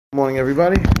Good morning,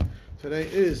 everybody. Today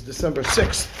is December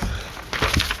 6th,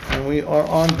 and we are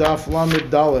on Daf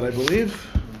Lamed Dalet, I believe.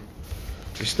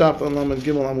 We stopped on Lamed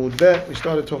Gimel Amud Bet. We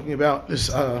started talking about this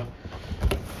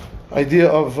idea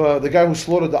of the guy who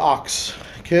slaughtered the ox,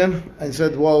 and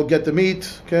said, well, get the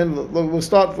meat, we'll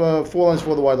start 4 lines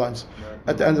for the wide lines.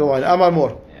 At the end of the line, Amar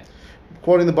Mor,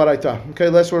 quoting the Baraita. Okay,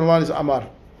 last word in the line is Amar.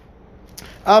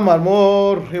 Amar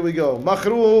Mor, here we go.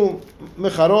 Machru,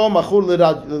 Mecharo, Machur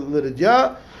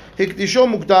Liridya, Hikdisho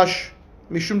Mukdash,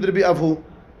 Mishum Dribi Avhu,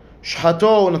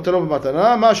 Shahato, Natano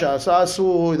Matana, Masha,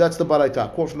 Sa'asu, that's the Baraita,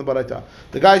 quote from the Baraita.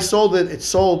 The guy sold it,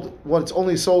 it's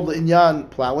only sold the Inyan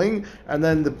plowing, and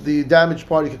then the damaged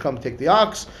party can come take the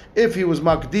ox. If he was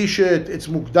Makdishit, it's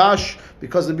Mukdash,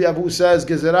 because the Bi'avu says,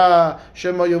 Gezerah,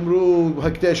 Shema Yomru,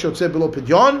 Hakdesh Yotze Below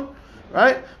Pidyon.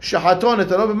 Right? Shahaton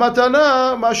etano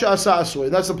b'matana masha asa asui.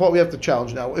 That's the part we have to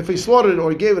challenge now. If he slaughtered it or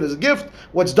he gave it as a gift,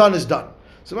 what's done is done.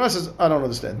 So when I says, I don't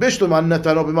understand. Bishluman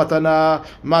netano b'matana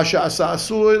masha asa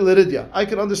asui liridya. I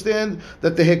can understand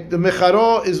that the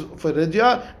mecharo is for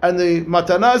ridya and the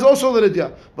matana is also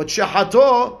liridya. But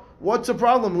shahato, what's the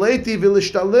problem? Leiti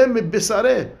v'lishtalem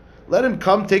bisareh. Let him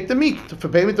come take the meat for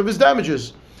payment of his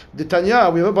damages. The Tanya,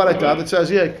 we have a baraita that says,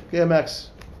 yeah, Max.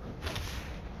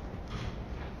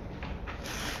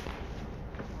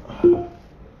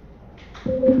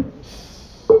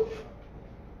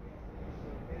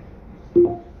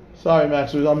 Sorry,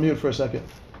 Max, I was on mute for a second.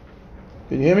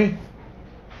 Can you hear me?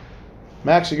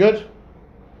 Max, you good?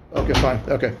 Okay, fine.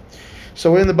 Okay.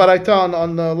 So we're in the Baraita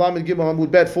on Lamed Gimel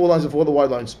Amud Bet, 4 lines before the wide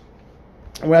lines.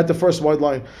 And we're at the first wide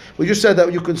line. We just said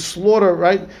that you can slaughter,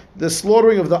 right? The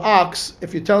slaughtering of the ox,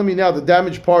 if you're telling me now the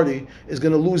damaged party is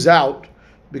going to lose out,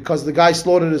 because the guy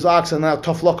slaughtered his ox and now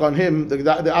tough luck on him,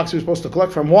 the ox he was supposed to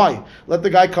collect from. Why? Let the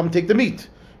guy come take the meat,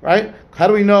 right? How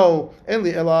do we know?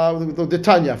 The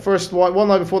Tanya, first one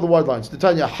line before the wide lines. The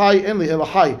Tanya, hi, enli ela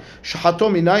hi,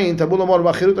 shahato minayin tabul amor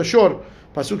b'achirut ashor.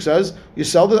 Pasuk says, you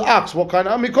sell the ox. What kind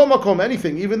of mikom makom?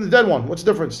 Anything, even the dead one. What's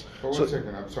the difference? But one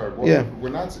second, I'm sorry. Well, yeah. We're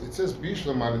not. It says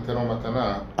bishlam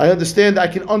matana. I understand. I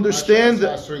can understand.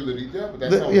 But that's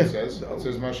not what it says. It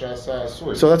says masha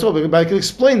asui. So that's all. But I can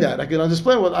explain that. I can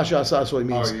explain what masha asui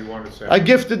means. Oh, you want to say? I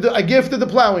gifted the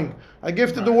plowing. I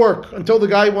gifted the work until the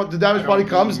damaged party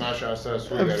comes.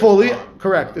 And fully,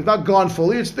 correct. It's not gone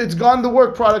fully. It's gone the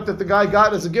work product that the guy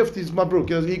got as a gift. He's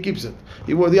mabruk. He keeps it.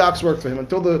 The ox worked for him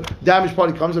until the damaged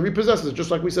party comes and repossesses it,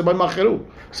 just like we said by macheru.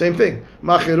 Same thing.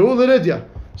 Macheru liridya.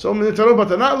 So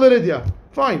but not liridya.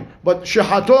 Fine. But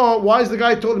shahato, why is the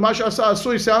guy told masha asa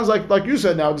asui? Sounds like you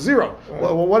said now, zero.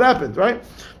 Right. What happened, right?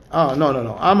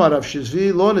 No. Amar Rav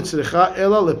Shizvi lo netzrecha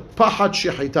ela lepachat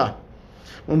shechita.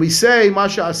 When we say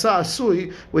masha asa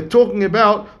asui, we're talking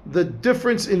about the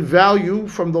difference in value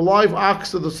from the live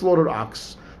ox to the slaughtered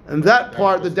ox. And that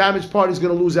part, the damaged party is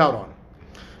going to lose out on.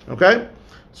 Okay?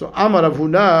 So Amar Rav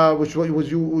Huna, which was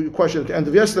your question at the end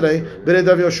of yesterday,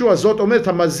 Beredav Yoshua, Zot Omer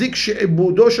Tamazik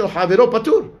she'ebudo shel havero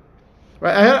patur.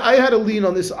 Right? I had a lien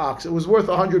on this ox. It was worth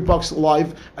 $100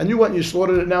 live, and you went and you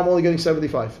slaughtered it. Now I'm only getting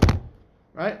 75.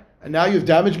 Right? And now you've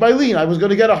damaged my lien. I was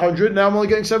going to get 100. Now I'm only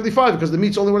getting 75 because the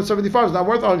meat's only worth 75. It's not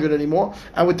worth 100 anymore.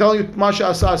 And we're telling you, Masha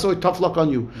Asa, so tough luck on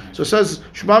you. So it says,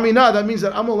 Shema Mina, that means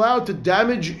that I'm allowed to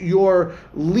damage your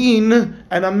lien,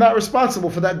 and I'm not responsible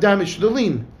for that damage to the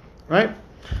lien. Right?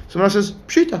 Someone says,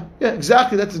 Pshita. Yeah,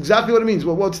 exactly. That's exactly what it means.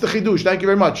 Well, what's the chidush? Thank you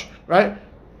very much. Right?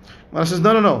 Someone says,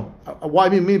 no. Why?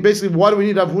 I mean, basically, why do we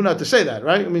need Rav Huna to say that?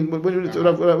 Right? I mean, what do we need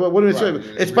to say?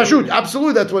 It's pashut.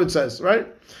 Absolutely, that's what it says. Right?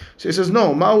 So he says,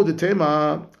 no. Ma'u de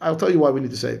tema. I'll tell you why we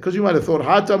need to say it. Because you might have thought,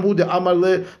 Hatam hu de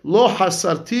amale lo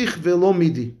hasartich velo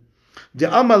midi. De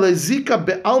amale zika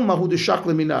be'alma hu de shak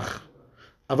leminach.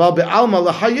 Aval be'alma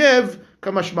lahayev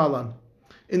kamashmalan.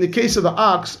 In the case of the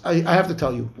ox, I have to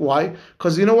tell you. Why?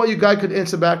 Because you know what, you guy could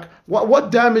answer back?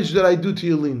 What damage did I do to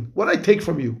your lien? What did I take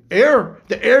from you? Air?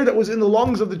 The air that was in the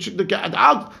lungs of the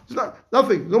ox? It's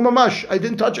nothing. No mamash. I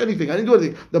didn't touch anything. I didn't do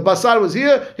anything. The basar was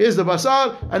here. Here's the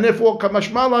basar. And therefore,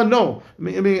 kamashmala, no.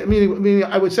 Meaning,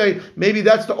 I would say, maybe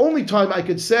that's the only time I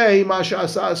could say, masha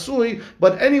asa asui,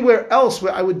 but anywhere else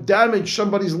where I would damage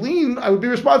somebody's lien, I would be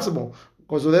responsible.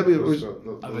 Because the lien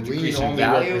only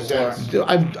represents.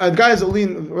 A guy has a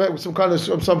lien, right? Some kind of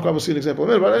we'll see an example in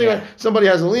a minute. But anyway, somebody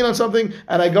has a lien on something,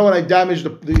 and I go and I damage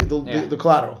the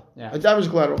collateral. Yeah. I damage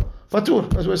the collateral. Patur.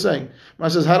 That's what we're saying. When I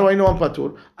says, how do I know I'm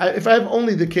patur? If I have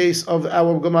only the case of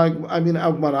our Gemara,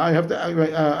 I have to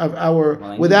have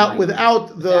our without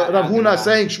the Rav Huna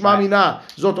saying Shema Mina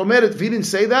Zot Omeret. If he didn't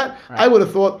say that, I would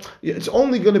have thought it's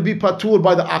only going to be patur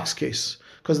by the ox case.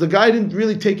 because the guy didn't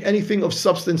really take anything of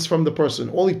substance from the person.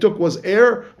 All he took was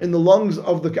air in the lungs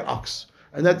of the ox.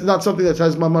 And that's not something that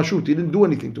has mamashut. He didn't do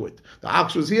anything to it. The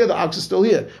ox was here, the ox is still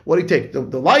here. What did he take? The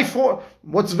life for?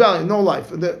 What's the value? No life.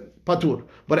 The patur.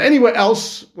 But anywhere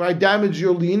else where I damage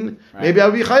your lien, maybe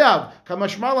I'll be chayav.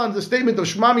 Kamashmalan, the statement of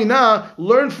Shema Mina,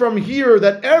 learn from here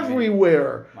that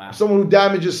everywhere someone who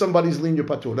damages somebody's lien, you're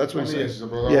patur. That's what he says.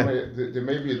 There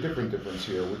may be a difference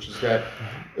here, which is that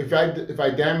if I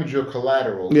damage your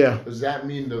collateral, does that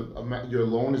mean your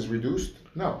loan is reduced?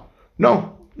 No.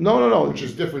 Which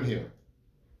is different here.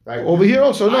 Right? Over here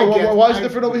also? No. Why is it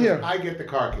different over here? I get the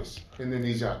carcass in the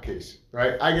Nizak case,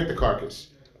 right? I get the carcass.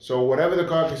 So whatever the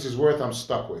carcass is worth, I'm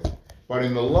stuck with. But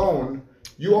in the loan,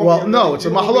 you owe me it's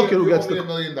a mahloket who gets the $1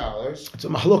 million. It's a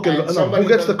mahloket. No, who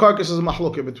gets the carcass is a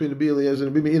mahloket between the Bi'eliyaz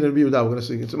and the Bi'in and the Bi'udah. We're going to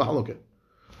see. It's a mahloket.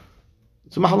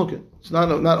 It's a mahloket. It's not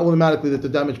automatically that the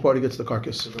damaged party gets the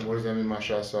carcass. So then what does that mean,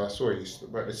 Mashasa? Sorry,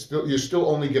 but you're still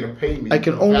only going to pay me. I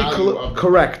can only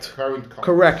correct. Current carcass,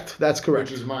 correct. That's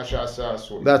correct. Which is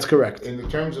Mashasa. That's correct. In the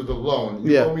terms of the loan,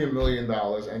 you owe me $1 million,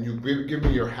 and you give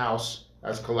me your house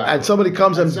as collateral. And somebody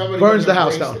comes and burns the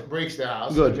house down. Breaks the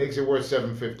house. Good. And makes it worth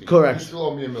 $750. Correct. You still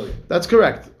owe me $1 million. That's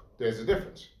correct. There's a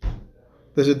difference.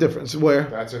 There's a difference. Where?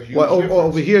 That's a huge difference.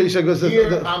 Over here, you said because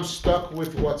I'm stuck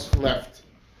with what's left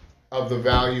of the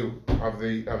value of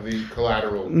the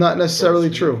collateral. Not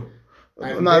necessarily true.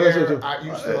 Not necessarily true.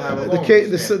 You still have a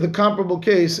loan. The comparable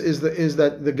case is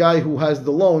that the guy who has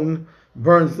the loan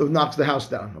knocks the house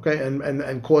down, okay,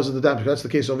 and causes the damage. That's the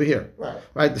case over here,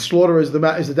 right? The slaughterer is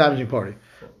the damaging party.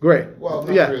 Great. Well,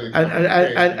 not really.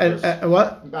 And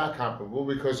what? Not comparable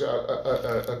because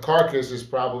a carcass is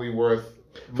probably worth.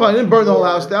 Fine, he didn't burn the whole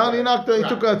house down. He knocked. He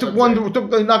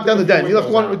knocked down the den. He left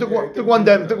one. Took one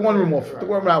den. Took one room off. Took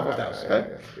one room out of the house.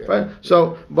 Okay, right.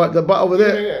 So, but over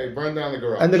there. He burned down the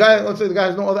garage. And the guy, let's say the guy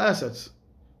has no other assets.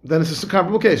 Then it's just a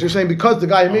comparable case. You're saying because the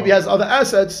guy maybe has other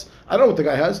assets. I don't know what the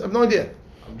guy has. I have no idea.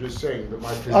 I'm just saying that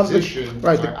my position.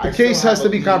 The case has to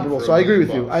be comparable. So I agree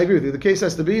with you. The case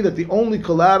has to be that the only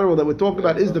collateral that we're talking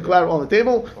about is the collateral on the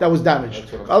table that was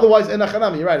damaged. Otherwise,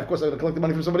 enachanami. You're right. Of course, I'm going to collect the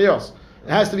money from somebody else. It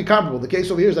has to be comparable. The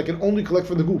case over here is I can only collect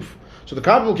from the goof. So the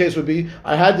comparable case would be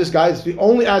I had this guy. It's the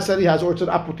only asset he has, or it's an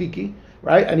apotiki,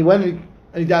 right? And he went and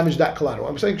he damaged that collateral.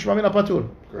 I'm saying shmami napatur,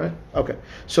 right? Okay.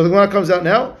 So the Gemara comes out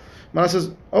now. Gemara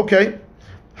says, okay,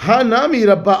 hanami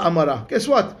Rabba amara. Guess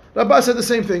what? Rabba said the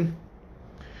same thing.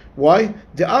 Why?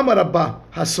 The Amar Rabba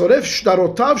hasoref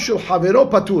shtarotav shel havero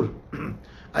patur.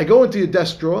 I go into your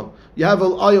desk drawer. You have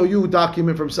an IOU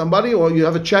document from somebody, or you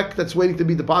have a check that's waiting to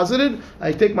be deposited.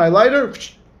 I take my lighter,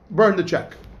 burn the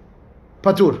check.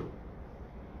 Patur.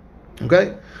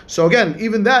 Okay? So again,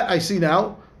 even that I see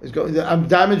now, I'm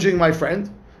damaging my friend.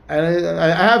 And I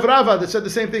have Rava that said the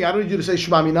same thing. I don't need you to say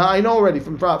Shema Mina. I know already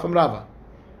from Rava.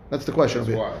 That's the question.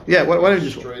 That's why. Yeah, why don't you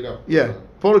just... Straight up. Yeah,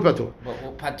 totally patur.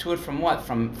 Well, patur from what?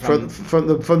 From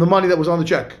the money that was on the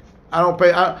check. I don't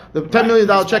pay the $10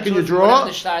 million check in your drawer. Whatever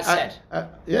the shtar said.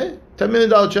 Yeah, $10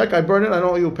 million check. I burn it. I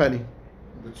don't owe you a penny.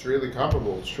 It's really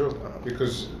comparable. It's true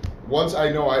because once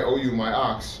I know I owe you my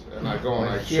ox and I go and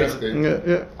I check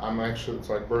it, I'm actually it's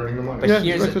like burning the money.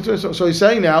 But so he's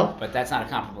saying now. But that's not a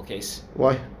comparable case.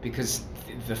 Why? Because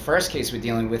the first case we're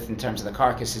dealing with in terms of the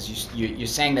carcass is you're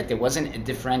saying that there wasn't a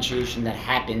differentiation that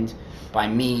happened by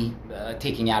me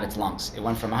taking out its lungs. It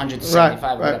went from 100 to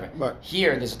 75 or whatever. Right.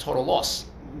 Here, there's a total loss.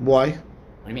 Why? What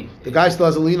do you mean? The guy still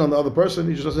has a lien on the other person.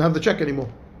 He just doesn't have the check anymore.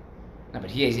 No, but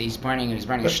he's burning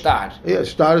a shtar. Yeah,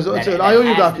 shtar is an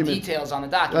IOU document. The details on the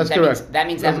document. That's correct. That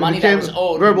means that money that was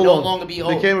owed will no longer be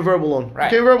owed. It became a verbal loan. Right.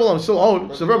 It became a verbal loan. It's still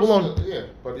owed. It's a verbal loan. Yeah,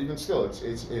 but even still, it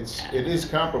is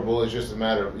comparable. It's just a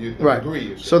matter of you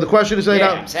agree. So the question is saying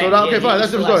okay, fine,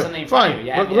 that's the story. Fine.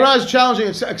 But Rava is challenging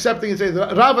and accepting and saying,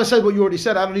 Rava said what you already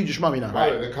said. I don't need your shmami now.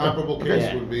 Right. The comparable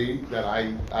case would be that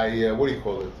I what do you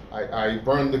call it? I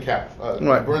burned the cap.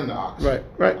 I burned the ox.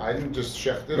 Right. I didn't just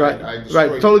shecht it.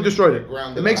 Right. Totally destroyed it.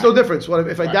 It makes no difference. What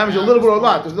if I damage a little bit or a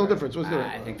lot? There's no difference. What's the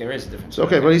difference? I think there is a difference.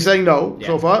 Okay, but he's saying no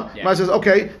so far. Ma says,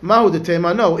 okay, mahu de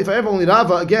tema, no. If I have only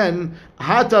Rava again,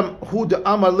 hatam hu de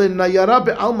amar le nayara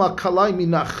be alma kalai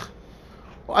minach.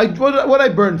 What I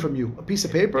burn from you? A piece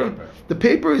of paper? The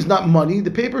paper is not money. The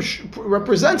paper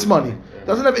represents money. It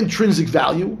doesn't have intrinsic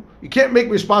value. You can't make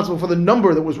me responsible for the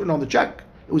number that was written on the check.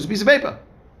 It was a piece of paper.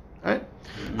 Right?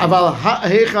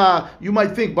 You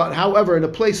might think, but however, in a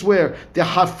place where the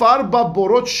hafar ba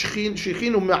borot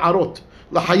shechinu me'arot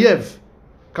lahayev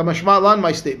kamashma lan,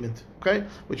 my statement, okay,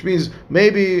 which means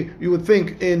maybe you would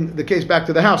think in the case back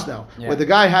to the house now, where the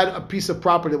guy had a piece of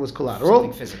property that was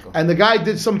collateral, and the guy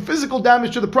did some physical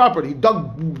damage to the property, he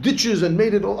dug ditches and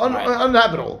made it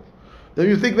uninhabitable. Then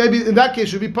you think maybe in that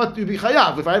case you'd be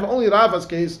chayav. If I have only Rava's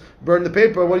case, burn the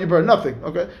paper. What do you burn? Nothing.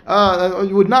 Okay.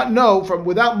 You would not know from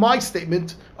without my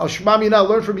statement of Shema Mina.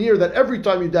 Learn from here that every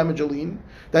time you damage a lien,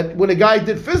 that when a guy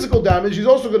did physical damage, he's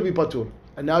also going to be patur.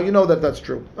 And now you know that that's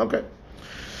true. Okay.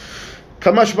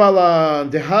 Kamash bala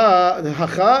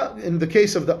deha in the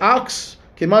case of the ox,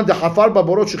 keman dehafar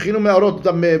baborot shechinu me'arot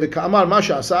v'ka'amar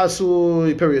masha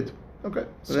asasu period. Okay.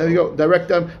 So there you go.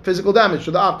 Direct physical damage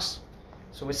to the ox.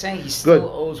 So we're saying he still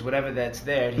owes whatever that's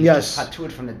there. He's just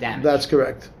patured from the damage. That's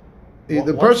correct. The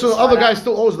other guy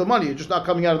still owes the money. It's just not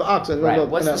coming out of the ox. Right.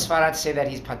 What's the svara to say that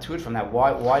he's patured from that?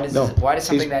 Why does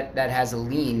something that has a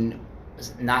lien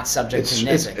not subject to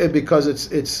nizik? Because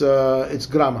it's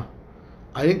grama.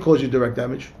 I didn't cause you direct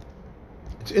damage.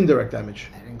 It's indirect damage.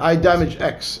 I damaged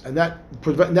X, and that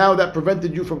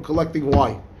prevented you from collecting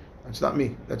Y. That's not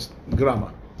me. That's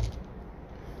grama.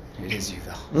 It is you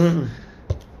though. Mm-hmm.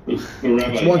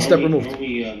 Rabbi, it's one step removed.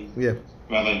 Yeah.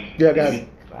 Rabbi. Yeah, go ahead.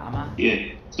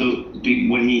 Yeah. So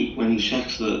when he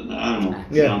checks the animal,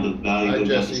 the value goes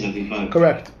down to 75.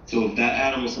 Correct. So if that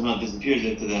animal somehow disappears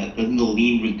after that, doesn't the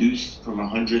lien reduce from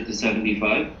 100 to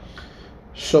 75?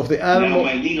 So if the animal,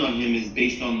 now my lien on him is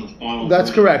based on the final. That's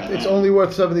correct. It's only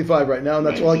worth 75 right now, and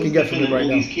that's all I can get from him right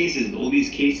now. All these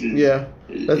cases. Yeah.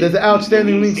 There's an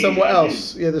outstanding lien somewhere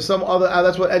else. Yeah, there's some other.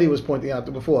 That's what Eddie was pointing out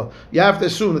to before. You have to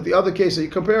assume that the other case that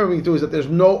you're comparing me to is that there's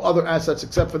no other assets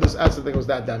except for this asset that was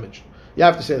that damaged. You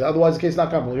have to say that. Otherwise, the case is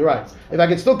not comparable. You're right. If I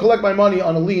can still collect my money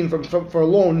on a lien for a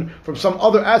loan from some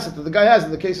other asset that the guy has,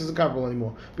 then the case isn't comparable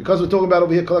anymore. Because we're talking about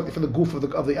over here collecting for the goof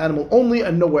of the animal only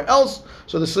and nowhere else.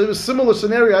 So the similar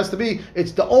scenario has to be,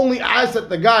 it's the only asset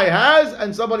the guy has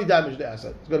and somebody damaged the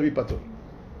asset. It's going to be patur.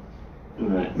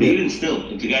 Right. But even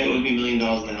still, if the guy owes me $1 million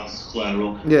and the house is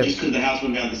collateral, just because the house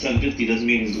went down to 750 doesn't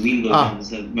mean his lien goes down to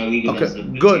 7. My lien goes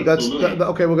down to 750. Good.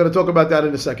 Okay. We're going to talk about that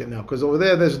in a second now, because over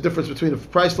there's a difference between a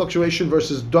price fluctuation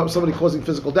versus somebody causing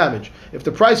physical damage. If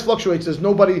the price fluctuates, there's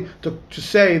nobody to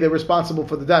say they're responsible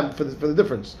for the for the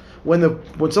difference. When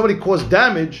somebody caused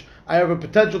damage, I have a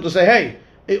potential to say, hey,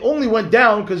 it only went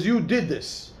down because you did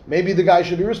this. Maybe the guy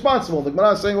should be responsible. The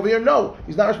Gemara is saying over here, no,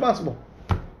 he's not responsible.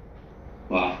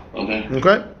 Wow. Okay.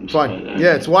 Okay. Fine.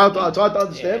 Yeah, it's wild. It's hard to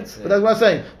understand, but that's what I'm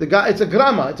saying. The guy, it's a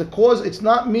grama. It's a cause. It's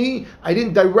not me. I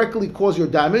didn't directly cause your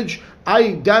damage.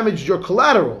 I damaged your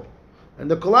collateral, and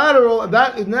the collateral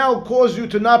that now caused you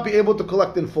to not be able to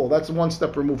collect in full. That's one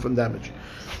step removed from damage.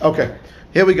 Okay.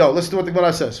 Here we go. Listen to what the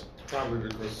Gemara says. Probably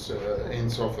because in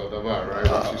Soffer, right?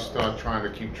 Once you start trying to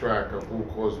keep track of who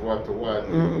caused what to what.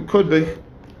 Could be.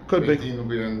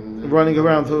 Running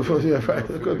around. Yeah, right.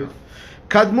 It could be.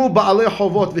 Kadmu ba'alei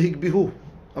chovot v'higbihu.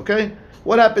 Okay?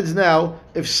 What happens now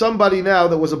if somebody now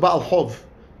that was a Baal Chov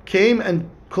came and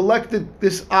collected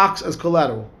this ox as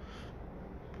collateral?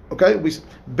 Okay?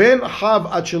 Ben hav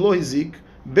ad shelo hizik,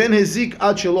 ben hizik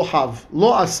ad shelo hav.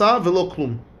 Lo asa velo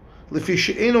klum. Lefi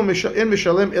she'eno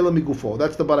mishalem ela migufo.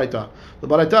 That's the Baraita. The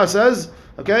Baraita says,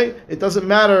 okay, it doesn't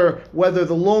matter whether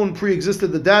the loan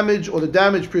pre-existed the damage or the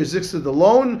damage pre-existed the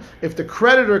loan. If the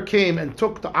creditor came and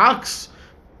took the ox,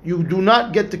 you do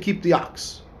not get to keep the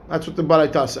ox. That's what the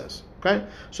Baraita says. Okay?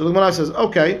 So the Gemara says,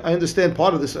 okay, I understand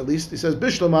part of this at least. He says,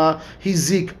 Bishlama,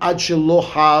 hizik ad shelo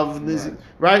hav,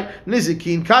 right?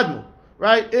 Nizikin kadmu.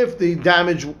 Right? If the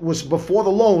damage was before the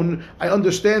loan, I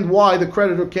understand why the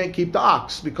creditor can't keep the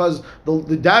ox, because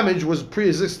the damage was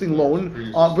pre-existing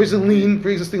loan,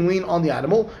 pre-existing lien on the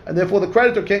animal, and therefore the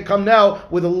creditor can't come now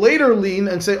with a later lien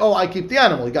and say, oh, I keep the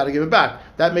animal, you got to give it back.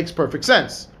 That makes perfect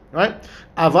sense. Right?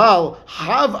 Aval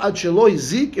hav ad shelo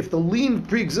hizik, if the lien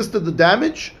pre-existed the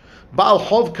damage, Baal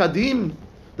Chov kadim,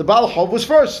 the Baal Chov was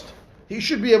first. He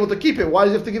should be able to keep it. Why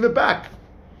does he have to give it back?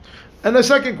 And the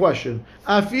second question,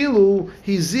 afilu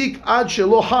hizik ad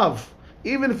shelo hav.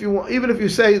 Even if you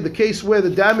say the case where the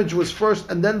damage was first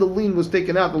and then the lien was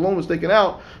taken out, the loan was taken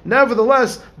out,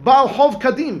 nevertheless, Baal Chov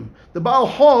kadim, the Baal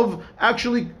Chov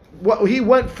actually, he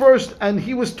went first and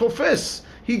he was tofes.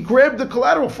 He grabbed the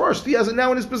collateral first. He has it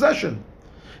now in his possession.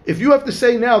 If you have to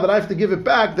say now that I have to give it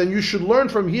back, then you should learn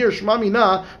from here, Shema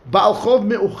Mina, Baal Chov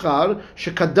me'uchar,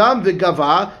 shekadam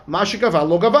v'gava, ma shekava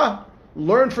lo gava.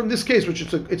 Learn from this case, which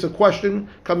it's a question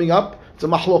coming up, it's a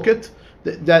mahloket,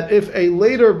 that if a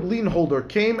later lien holder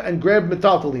came and grabbed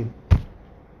metaltalin,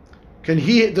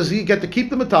 does he get to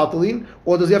keep the metaltalin,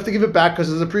 or does he have to give it back because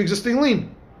there's a pre-existing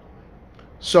lien?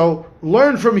 So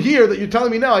learn from here that you're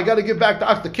telling me now I got to give back the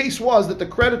ox. The case was that the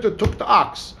creditor took the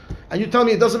ox, and you're telling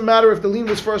me it doesn't matter if the lien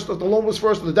was first, or the loan was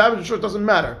first, or the damage was first. It doesn't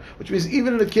matter. Which means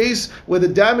even in a case where the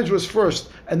damage was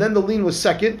first and then the lien was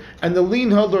second, and the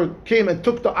lien holder came and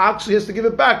took the ox, he has to give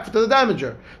it back to the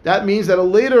damager. That means that a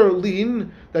later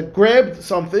lien that grabbed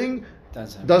something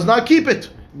does not keep it.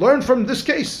 Learn from this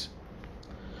case.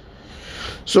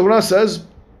 So Rav says,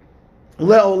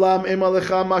 Le'olam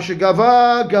emalecha ma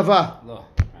shegava gava.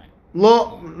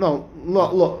 Lo, no,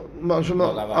 lo. בעל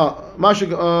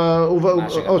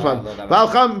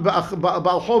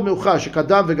חוב מאוחר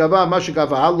שקדם וגבה מה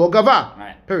שגבה לא גבה.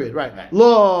 Period. Right.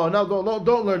 לא, no,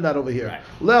 don't learn that over here.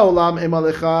 לעולם אם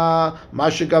עליך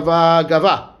מה שגבה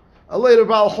גבה. A later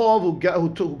Baal Chov who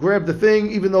grabbed the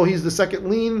thing, even though he's the second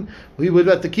lien, he would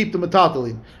have to keep the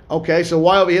metatolin. Okay, so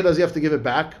why over here does he have to give it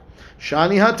back?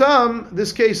 Shani Hatam,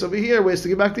 this case over here, where he has to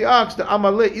give back the ox, the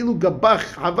Amale ilu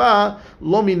gabach hava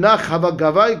lo minach hava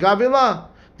gavai gavila.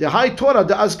 The high Torah,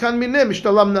 the azkan minim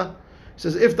ishtalamna. He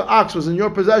says, if the ox was in your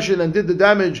possession and did the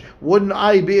damage, wouldn't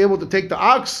I be able to take the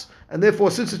ox? And therefore,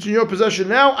 since it's in your possession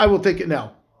now, I will take it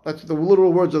now. That's the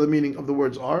literal words of the meaning of the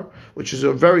words are, which is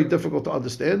very difficult to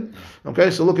understand.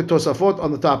 Okay, so look at Tosafot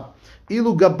on the top.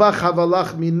 Ilu gabach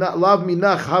havalach lav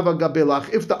minach hava gabelach.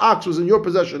 If the ox was in your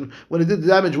possession when it did the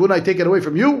damage, wouldn't I take it away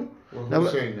from you? Well,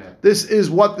 who's saying that? This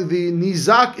is what the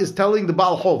Nizak is telling the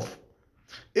Baal Chov.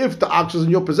 If the ox was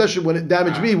in your possession when it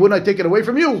damaged me, wouldn't I take it away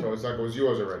from you? So it's like it was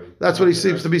yours already. That's what he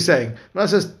seems to be saying. Now it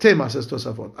says Tema, says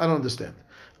Tosafot. I don't understand.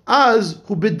 Az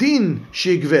hu bedin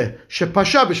shigve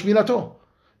shepasha b'shminato.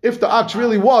 If the ox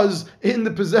really was in the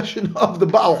possession of the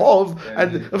Baal Chov,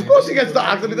 and of course he gets the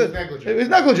ox. He's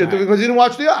negligent because he didn't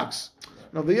watch the ox.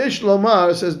 Now the Yesh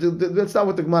Lomar says that's not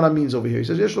what the Gemara means over here. He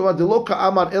says Yesh Lomar de lo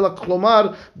ka'amar ela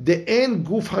klomar de en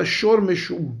guf hashor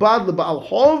meshubad leBaal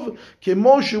Chov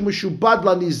kemo shu meshubad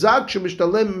lanizak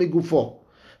shemishtalem migufo.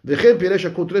 V'chen piresh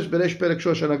hakutres beresh perek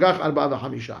shor shenagach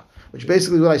 45. Which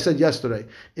basically what I said yesterday,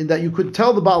 in that you could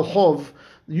tell the Baal Chov,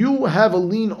 you have a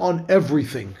lien on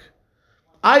everything.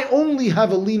 I only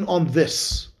have a lien on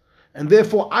this, and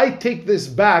therefore I take this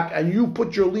back, and you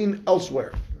put your lien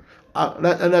elsewhere. And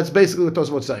that's basically what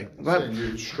Tosafot's saying. Right?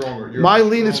 You're stronger. My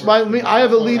lien is my lien. I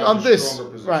have a lien on this.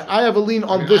 Right. I have a lien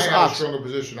on this ox.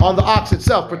 On the ox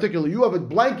itself, particularly. You have a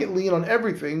blanket lien on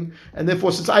everything, and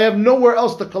therefore, since I have nowhere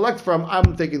else to collect from,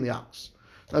 I'm taking the ox.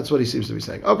 That's what he seems to be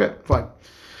saying. Okay, fine.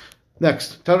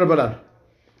 Next, Tanur Baran.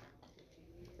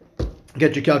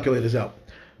 Get your calculators out.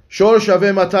 Shor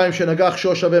shaveh 200 shenagach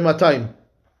shor shaveh 200.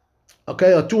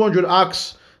 Okay, a 200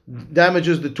 ox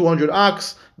damages the 200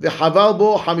 ox. The haval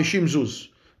bo 50 zuz,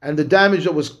 and the damage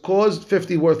that was caused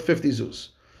 50 worth 50 zuz.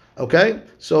 Okay,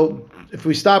 so if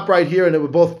we stop right here and they were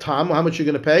both tam, how much are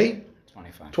you going to pay?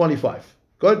 25.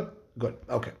 Good.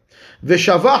 Okay.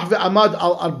 V'shavach ve'amad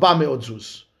al 400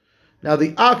 zuz. Now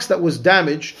the ox that was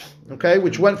damaged, okay,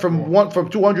 which went from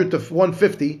 200 to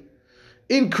 150,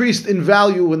 increased in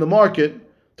value in the market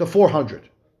to 400.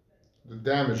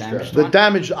 The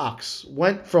damaged ox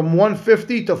went from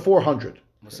 150 to 400.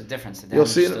 What's the difference? You'll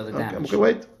see. Okay,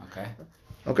 wait.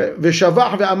 Okay.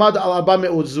 V'shavach ve'amad al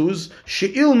 400 zuz,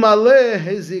 she'il maleh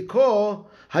heziko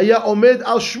haya omed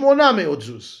al 800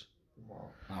 zuz.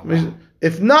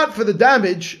 If not for the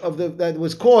damage that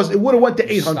was caused, it would have went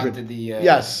to 800.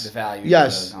 The value.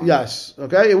 Yes.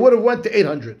 Okay, it would have went to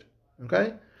 800.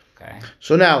 Okay.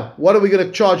 So now, what are we going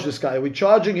to charge this guy? Are we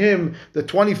charging him the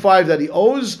 25 that he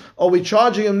owes, or are we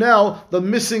charging him now the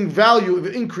missing value of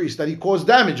increase that he caused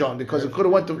damage on because it could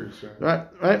have went to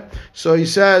right? So he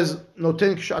says,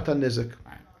 "Noten kshatan nizik."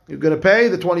 You're going to pay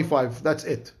the 25. That's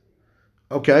it.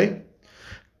 Okay.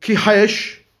 Ki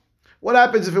hayesh. What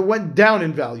happens if it went down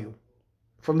in value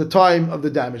from the time of the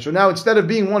damage? So now instead of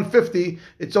being 150,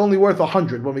 it's only worth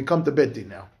 100 when we come to Beit Din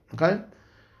now. Okay?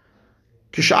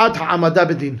 Kishat ha'amada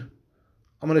bedin.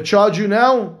 I'm going to charge you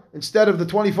now, instead of the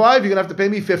 25, you're going to have to pay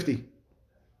me 50.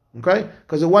 Okay?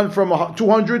 Because it went from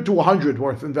 200 to 100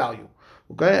 worth in value.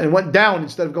 Okay? And it went down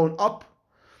instead of going up.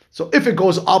 So if it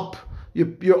goes up,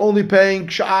 you're only paying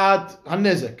Kshat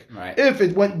HaNezek. Right. If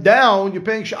it went down, you're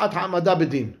paying Kshat HaMada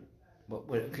Bedin.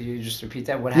 Could you just repeat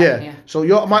that? What happened here? So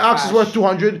my ox is worth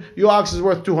 200, your ox is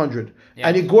worth 200. Yeah.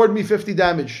 And he gored me 50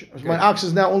 damage. Good. My ox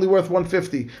is now only worth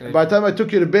 150. Good. By the time I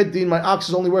took you to Beit Din, my ox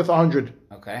is only worth 100.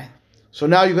 Okay. So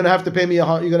now you're going to have to pay me. You're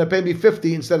going to pay me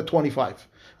 50 instead of 25.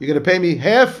 You're going to pay me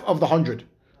half of the 100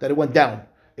 that it went down.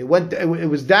 It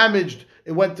was damaged.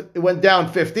 It went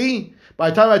down 50. By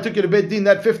the time I took you to Beit Din,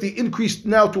 that 50 increased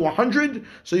now to 100.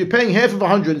 So you're paying half of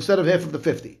 100 instead of half of the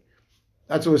 50.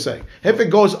 That's what we're saying. If it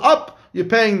goes up, you're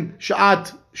paying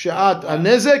Sha'at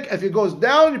HaNezek. If it goes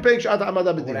down, you're paying Sha'at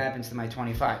HaMada Bedin. What happens to my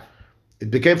 25? It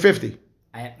became 50.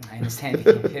 I understand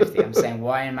it became 50. I'm saying,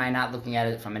 why am I not looking at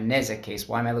it from a Nezek case?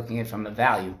 Why am I looking at it from a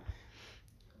value?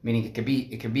 Meaning it could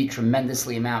be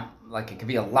tremendously it could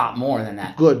be a lot more than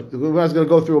that. Good. The Gemara's going to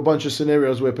go through a bunch of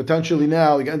scenarios where potentially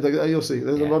now, you'll see.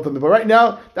 There's a month of me. But right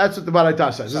now, that's what the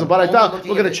Baraita says. This is a Baraita.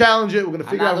 We're going to challenge it. We're going to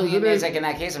figure out who it is. In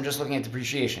that case, I'm just looking at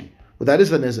depreciation. Well, that is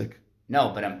the Nizek.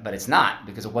 No, but it's not,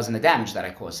 because it wasn't the damage that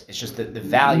I caused. It's just the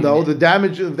value. No, the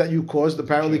damage that you caused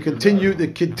apparently continued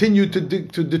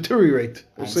to deteriorate.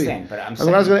 We'll see. I understand, but I'm saying...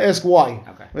 And I was going to ask why.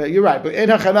 Okay. Yeah, you're right. But in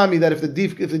Hachanami, that if the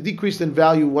decrease in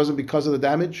value wasn't because of the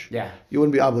damage, you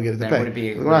wouldn't be obligated to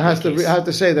pay. I have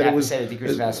to say that it was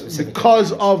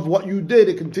because of what you did,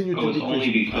 it continued to decrease.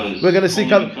 Only because... We're going to see.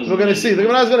 We're going to see. The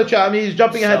Gemara is going to challenge me. He's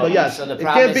jumping ahead, but yes. So it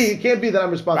can't be that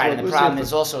I'm responsible. Right, and the problem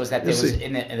is also that there was,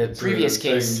 in the previous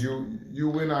case... You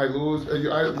win, I lose.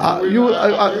 You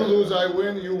lose, I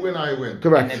win. You win, I win.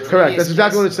 Correct. That's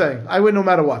exactly what it's saying. I win no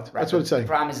matter what. Right. That's what it's saying. The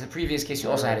problem is, in the previous case, you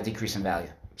also had a decrease in value.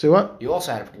 Say what? You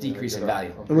also had a decrease in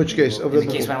value. In which case? In the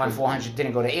case when I went 400,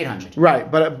 didn't go to 800.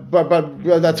 Right, but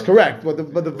that's correct. But the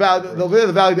value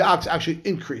of the ox actually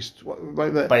increased.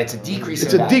 But it's a decrease.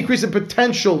 It's a decrease in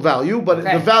potential value, but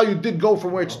the value did go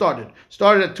from where it started.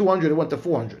 Started at 200, it went to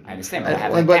 400. I understand, but I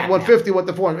have but 150 went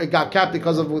to 400. It got capped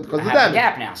because of the damage. I have a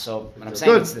gap now, so what I'm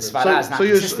saying is the svara is not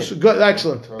consistent. Good,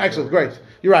 excellent, great.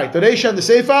 You're right. The Reisha and the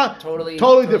Seifa, totally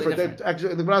different.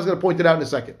 The Gemara is going to point it out in a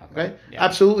second. Okay? Yeah.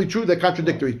 Absolutely true. They're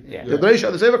contradictory. Yeah. The Reisha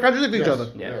and the Seifa contradict each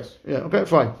other. Yes. Yeah. Okay.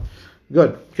 Fine.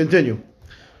 Good. Continue.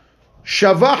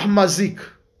 Shavah mazik.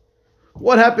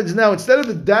 What happens now? Instead of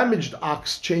the damaged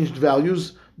ox changed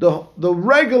values, the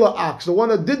regular ox, the one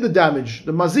that did the damage,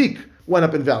 the mazik, went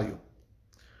up in value.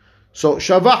 So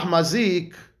Shavah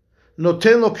mazik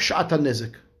noten lo k'shat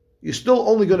nezik. You're still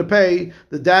only going to pay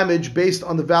the damage based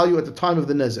on the value at the time of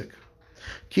the nezik.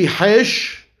 Ki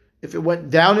hesh, if it went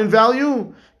down in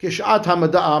value, kishat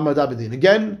hamada b'din.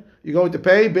 Again, you're going to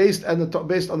pay based on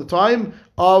the time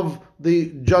of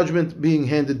the judgment being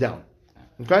handed down.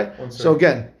 Okay? So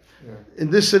again,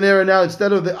 in this scenario now,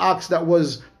 instead of the ox that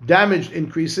was damaged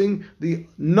increasing, the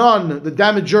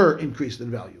damager increased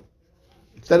in value.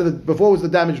 Before it was the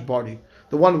damaged party.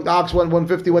 The ox went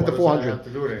 150, went to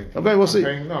 400. Okay, we'll see.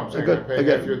 I'm paying half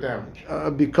your damage.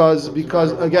 Because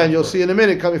again, you'll see in a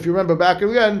minute. If you remember back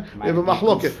again, we have a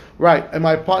mahloket. Right? Am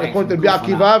I according to Rabbi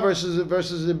Akiva versus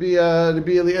the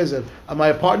Rabbi Eliezer? Am I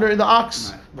a partner in the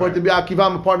ox? According to Rabbi Akiva,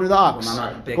 I'm a partner in the ox.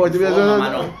 According to Rabbi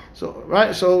Eliezer, so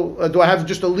do I have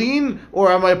just a lien or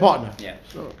am I a partner? Yeah.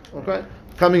 Okay.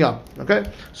 Coming up, okay?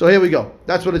 So here we go.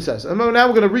 That's what it says. And now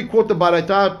we're going to re-quote the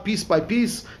Baraita piece by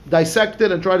piece, dissect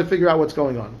it, and try to figure out what's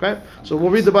going on, okay? So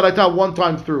we'll read the Baraita one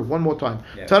more time.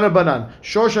 Tana Banan,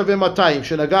 Shosha ve'matayim,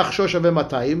 shenagach Shosha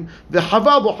ve'matayim,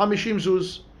 ve'hava bo 50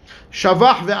 zuz,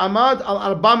 shavach ve'amad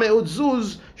al 400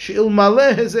 zuz,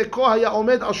 she'ilmale hezeko haya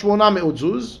omed al 800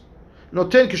 zuz,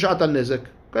 noten kishat al-nezek.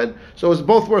 Good. So it's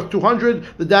both worth 200.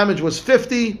 The damage was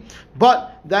 50,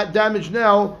 but that damage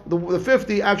now, the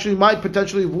 50 actually might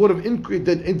potentially would have increased.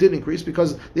 It did increase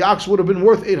because the ox would have been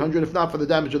worth 800 if not for the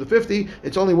damage of the 50.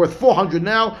 It's only worth 400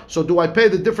 now. So do I pay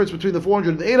the difference between the 400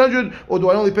 and the 800, or do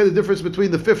I only pay the difference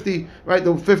between the 50, right?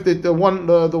 The 50, the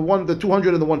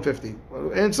 200 and the 150.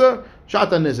 Answer: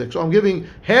 Shatan Nizik. So I'm giving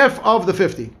half of the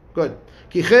 50. Good.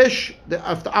 Kichesh,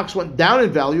 if the ox went down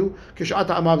in value,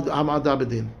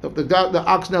 the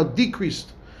ox now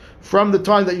decreased from the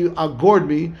time that you gored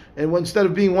me, and instead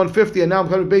of being 150, and now I'm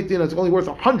coming to Beit Din, it's only worth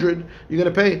 100, you're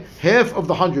going to pay half of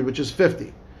the 100, which is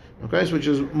 50. Okay, so which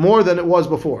is more than it was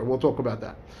before. We'll talk about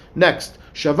that. Next,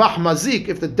 Shavah Mazik,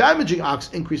 if the damaging ox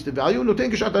increased in value,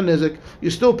 you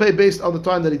still pay based on the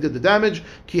time that he did the damage.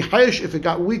 Kichesh, if it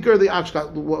got weaker, the ox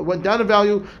went down in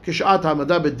value,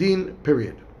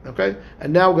 period. Okay,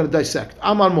 and now we're going to dissect.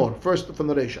 Amar Mor, first from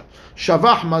the Reisha.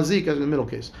 Shavah Mazik, as in the middle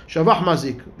case. Shavah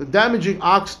Mazik, the damaging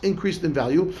ox increased in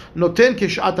value. Noten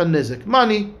kishat nezik.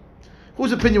 Money.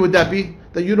 Whose opinion would that be?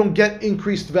 That you don't get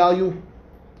increased value?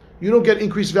 You don't get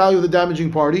increased value of the damaging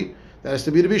party. That has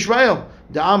to be the Bishmael.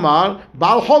 The Amar,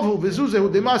 Baal Chovu, Vizuzehu,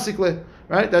 Demasikle.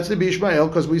 Right? That's the Bishmael,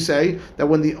 because we say that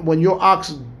when your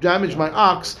ox damaged my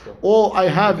ox, all I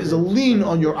have is a lien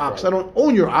on your ox. I don't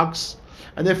own your ox.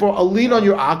 And therefore, a lien on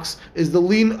your ox is the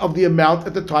lien of the amount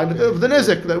at the time of the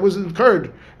nezek that was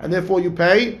incurred, and therefore you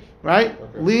pay, right?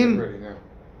 Lien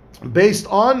based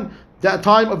on that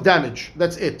time of damage.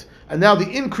 That's it. And now the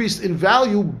increase in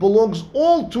value belongs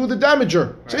all to the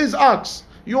damager. It's his ox.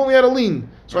 You only had a lien,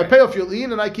 so I pay off your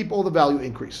lien and I keep all the value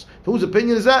increase. Whose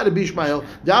opinion is that? The Bishmael.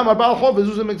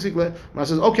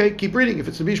 Says, okay, keep reading. If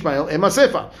it's the Bishmael, Ema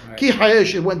Sefa. Ki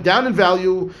Hayesh, it went down in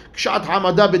value. Kshat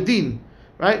Hamada Bedin.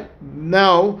 right?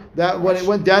 Now that when it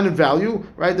went down in value,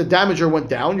 right, the damager went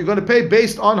down. You're going to pay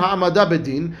based on ha'amada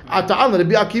bedin. Ata'an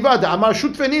Rabbi Akiva da'amar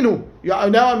shut feninu.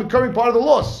 Now I'm incurring part of the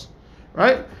loss,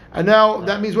 right? And now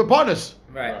that means we're partners.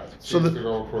 Right. So the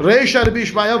Reisha Rabbi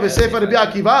Ishmael v'Sefer Rabbi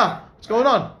Akiva. What's going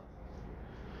on?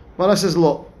 Mara says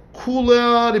lo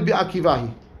kula Rabbi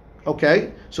Akivahi.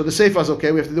 Okay, so the Sefer is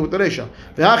okay. We have to deal with the Reisha.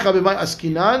 V'hacha b'may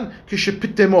askinan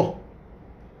kishepitemo.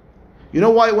 You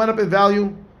know why it went up in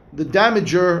value? The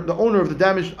damager, the owner of the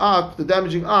damaged ox, the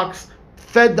damaging ox,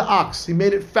 fed the ox. He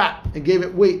made it fat and gave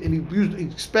it weight, and he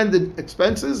expended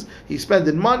expenses. He spent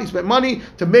money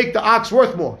to make the ox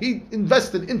worth more. He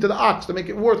invested into the ox to make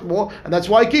it worth more, and that's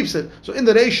why he keeps it. So in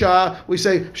the Reisha, we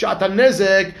say Sha'atan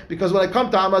Nezek, because when I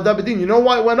come to Amada Bedin, you know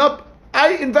why it went up?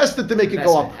 I invested to make it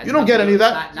go up. You don't get any of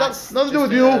that. Nothing to do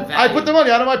with you. I put the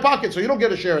money out of my pocket, so you don't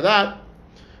get a share of that.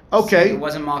 Okay. So it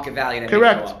wasn't market value that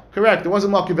correct. Made it go up. Correct. It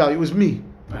wasn't market value. It was me.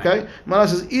 Okay. Mala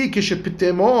says,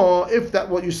 if that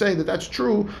what you're saying that's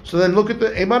true, so then look at the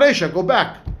Emaresha. Go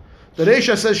back. The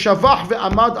Reisha says Shavach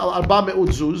ve'amad al arba me'ut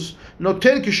zuz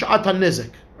noten kish'at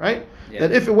hanezek. Right. Yeah.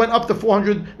 That if it went up to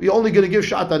 400, you're only going to give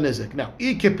sha'at hanezek. Now,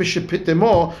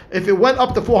 if it went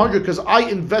up to 400 because I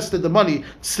invested the money,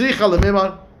 tzricha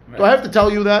lememar. Do I have to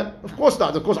tell you that? Of course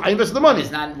not. Of course, I invested the money.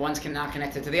 It's not one's not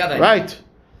connected to the other. Right.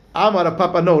 Amar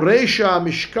Papa no Reisha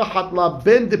mishkachat la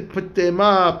ben de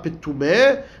petema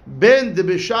petume ben de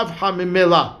beshavcha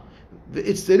mimela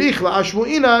v'itzterich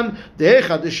laashmuinan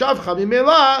dehecha de shavcha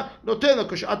mimela noten la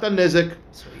kash'at hanezek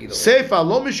seifa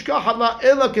lo mishkachat la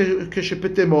ela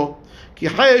keshepetemo ki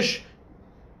chesh.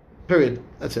 Period.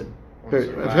 That's it.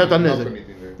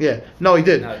 Period. Yeah. No, he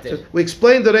did. So we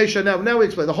explained the Reisha now. Now we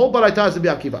explain the whole Baraita is the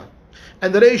Bi'akiva,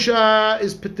 and the Reisha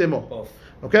is petemo. Both.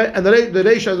 Okay, and the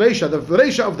Reisha of the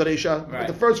Reisha, right.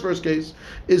 The first case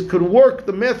is could work.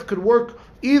 The math could work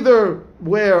either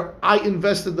where I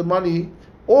invested the money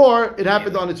or it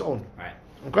happened on its own. Right.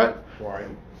 Okay. Why?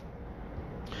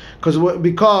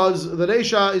 Because the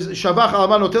Reisha is shavach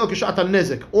alaman notel kish'at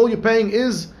hanezek. All you're paying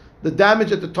is the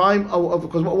damage at the time of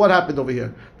because what happened over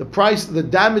here? The price, the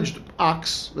damaged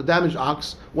ox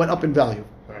went up in value.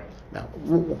 Now,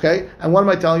 okay, and what am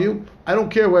I telling you? I don't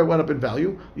care where it went up in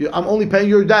value. I'm only paying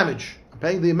your damage. I'm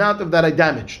paying the amount of that I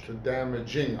damaged. The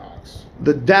damaging ox.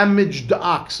 The damaged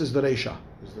ox is the Reisha.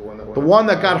 Is the one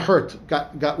that got hurt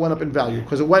went up in value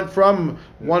because it went from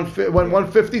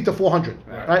 150 to 400.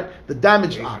 Right? The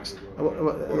damaged ox.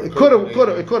 It could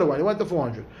have went. It went to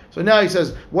 400. So now he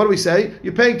says, what do we say?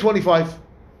 You're paying 25.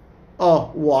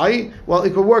 Oh, why? Well,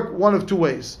 it could work one of two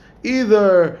ways.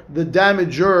 Either the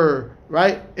damager,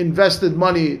 right, invested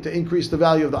money to increase the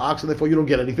value of the ox, and therefore you don't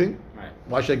get anything. Right.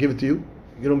 Why should I give it to you?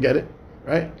 You don't get it,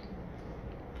 right?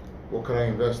 What can I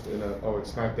invest in?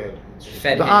 It's not dead.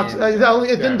 The ox,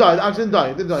 it didn't die. The ox didn't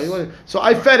die. So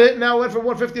I fed it. Now it went from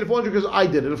 150 to 400 because I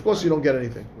did it. Of course, you don't get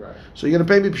anything. Right. So you're going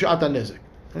to pay me pshat hanezek.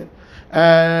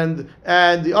 And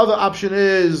the other option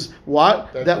is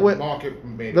what? The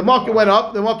market went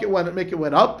up. The market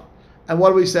went up. And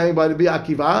what are we saying by the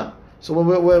Bi'akiva? So when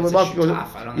market goes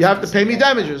up, you have to pay me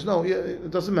damages. No, it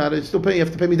doesn't matter. You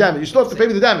have to pay me damage. You still have to pay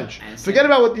me the damage. Forget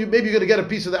about what maybe you're going to get a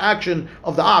piece of the action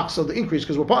of the ox of the increase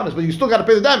because we're partners, but you still got to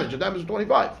pay the damage. The damage is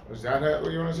 25. Is that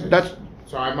what you want to say?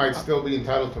 So I might still be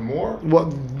entitled to more?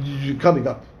 Well, coming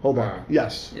up. Hold on.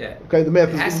 Yes. Yeah. Okay, the math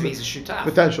it has to be a shutaf.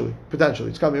 Potentially.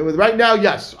 It's coming. Right now,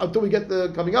 yes. Until we get the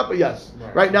coming up, yes.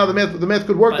 Right now, the math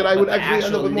could work that I would actually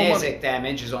end up with more money. The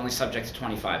damage is only subject to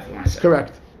 25, you want to say.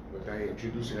 Correct. But they're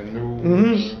introducing a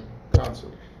new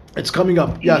concept. It's coming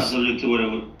up, yes. Also look to what it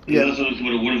would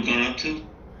have gone up to?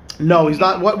 No, he's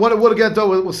not. What again? Though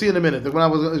we'll see in a minute. When I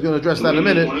was going to address that in a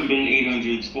minute. It would have been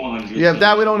 800, 400. Yeah,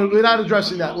 that we're not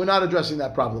addressing that. We're not addressing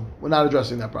that problem.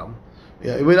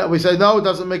 Yeah, we say no, it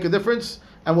doesn't make a difference,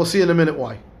 and we'll see in a minute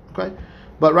why. Okay,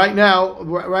 but right now,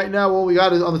 what we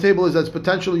got on the table is that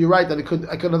potentially you're right that I could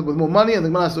end up with more money, and the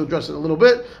Gemara has to address it a little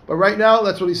bit. But right now,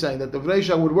 that's what he's saying, that the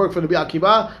Reisha would work for the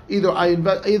Bi'akiva. Either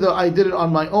I did it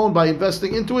on my own by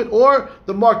investing into it, or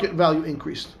the market value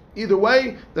increased. Either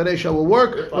way, the Reisha will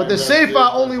work, but the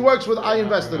Seifa only works with I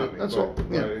invested it. That's all.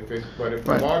 Yeah. But if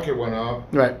the market went up,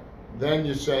 right, then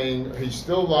you're saying he's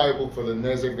still liable for the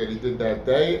nezek that he did that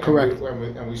day. Correct.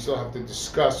 And we still have to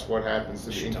discuss what happens to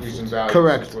the increase in value.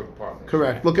 Correct.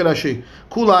 Correct. Look at Ashi.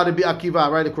 Kula Rabbi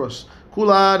Akiva, right across.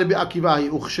 Kula Rabbi Akiva,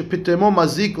 uchshepitemo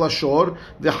mazik lashor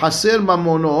v'chaser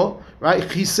mamono, right?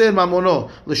 Chiser mamono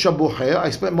l'shabucher. I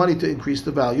spent money to increase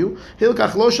the value.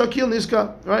 Hilkach lo shakil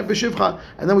niska, right? B'shivcha.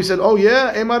 And then we said, oh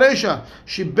yeah, emaresha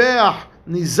shibeach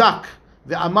nizak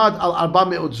ve'amad al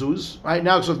 400 zuz. Right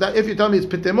now, so if you tell me it's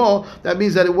pitemo, that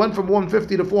means that it went from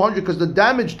 150 to 400 because the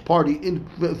damaged party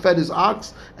fed his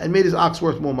ox and made his ox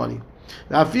worth more money.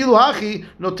 ואפילו הכי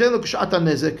נותן לו כשעת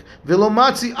הנזק ולא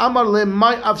מצי אמר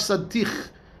למאי אפסדתיך.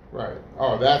 Right.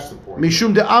 Oh, that's the point.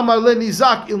 משום דאמר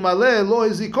לניזק אלמלא לא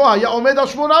הזיקו היה עומד על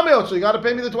 800, so you got to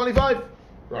pay me the 25.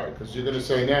 Right, because you're going to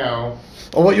say now.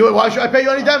 Oh, why should I pay you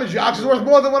any damage? Your ox is worth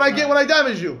more than what I get when I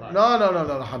damage you. Right. No,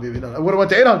 Habibi, no. I would have went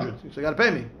to 800, so you got to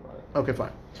pay me. Right. Okay,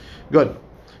 fine. Good.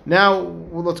 Now,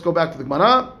 let's go back to the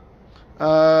Gemara.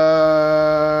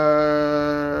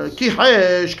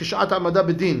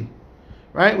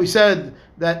 Right? We said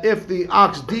that if the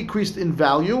ox decreased in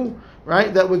value,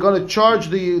 right, that we're going to charge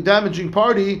the damaging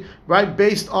party, right,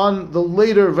 based on the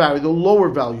later value, the lower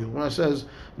value. When it says,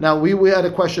 now we had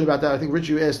a question about that. I think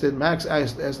Richie asked it, Max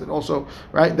asked it also,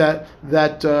 right? That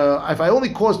if I only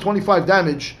caused 25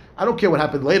 damage, I don't care what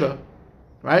happened later,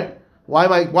 right? Why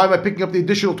am I picking up the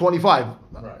additional 25?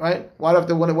 Right? Why do I have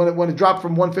to when it dropped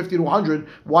from 150 to 100?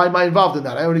 Why am I involved in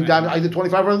that? I already damaged. I did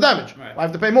 25 worth of damage. Right. I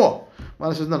have to pay more.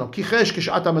 Well, says no. Kichesh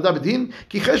kishat amada bedin.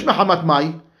 Kichesh mehamat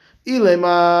mai.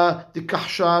 Ilema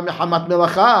dikachsha mehamat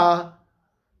melacha.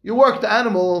 You worked the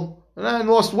animal and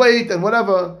lost weight and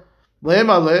whatever.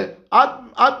 Leemale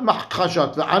at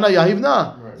machkashat ve'ana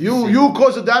yahivna. You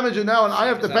caused the damage and now and I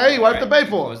have to pay. What I have to pay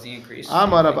for? The increase.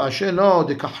 Amar Rav Asher no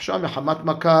dikachsha mehamat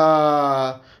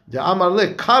maka. The amar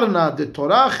le karna de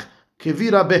torach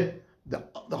kevira be.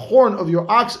 The horn of your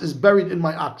ox is buried in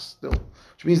my ox still.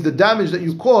 Which means the damage that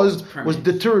you caused was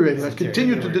deteriorating. It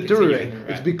continued to deteriorate. Right.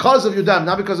 It's because of your damage,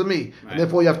 not because of me. Right. And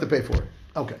therefore you have to pay for it.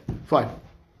 Okay, fine.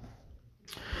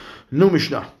 New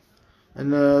Mishnah.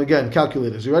 And again,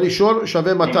 calculators. You ready? Shor,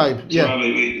 Shaveh Matayib. Yeah. Rabbi,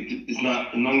 it's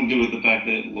nothing to do with the fact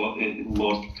that it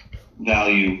lost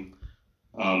value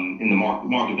in the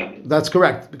market value. That's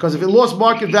correct. Because if it lost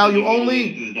market value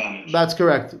only, that's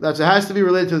correct. It has to be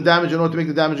related to the damage in order to make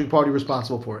the damaging party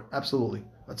responsible for it. Absolutely.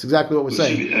 That's exactly what we're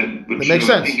saying. It makes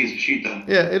sense.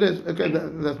 Yeah, it is. Okay,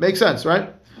 that makes sense,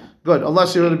 right? Good.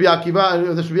 Unless you're Rabbi Akiva,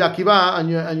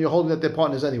 and you're holding that they're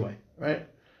partners anyway, right?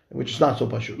 Which is not so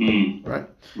pashut, right?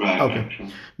 Right. Okay.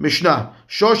 Mishnah.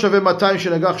 Shor shaveh 200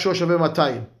 shenagach shor shaveh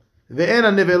 200. Ve'en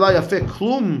hanevela yafeh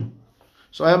klum.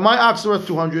 So I have my ox is worth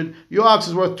 200. Your ox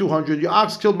is worth 200. Your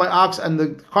ox killed my ox, and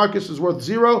the carcass is worth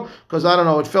 0 because I don't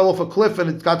know. It fell off a cliff and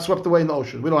it got swept away in the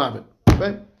ocean. We don't have it.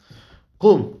 Okay.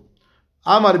 Klum.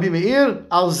 Amar Rabbi Meir,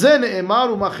 al ze ne'emar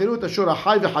u'machiru et ashor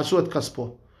ha'chai v'chasu et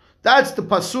kaspo. That's the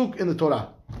pasuk in the Torah.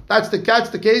 That's the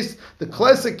case, the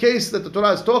classic case that the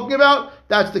Torah is talking about.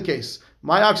 That's the case.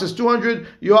 My ox is 200,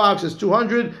 your ox is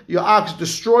 200, your ox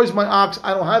destroys my ox,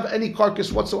 I don't have any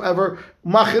carcass whatsoever.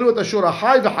 Machiru et ashor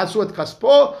ha'chai v'chasu et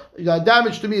kaspo. The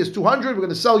damage to me is 200, we're going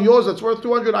to sell yours that's worth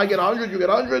 200, I get 100, you get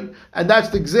 100. And that's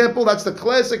the example, that's the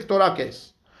classic Torah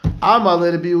case. Amar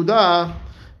le Rabbi Yehuda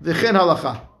v'chen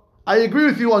halacha. I agree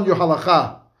with you on your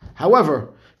halacha. However,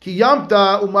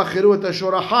 kiyamta umachiru et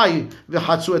ashor ha'chai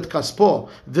v'chatzu et kaspo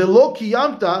v'lo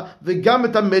kiyamta v'gam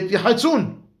et hamet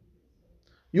yichatzun.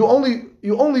 You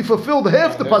only fulfilled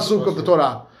half the pasuk of the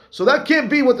Torah. So that can't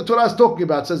be what the Torah is talking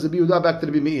about, says the Rabbi Yehuda back to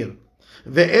the Rabbi Meir.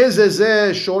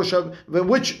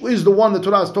 Which is the one the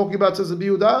Torah is talking about, says the Rabbi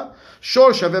Yehuda?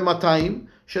 Shor shaveh 200,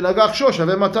 shenagach shor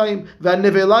shaveh 200,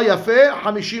 v'hanevela yafeh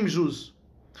 50 zuz.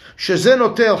 שזה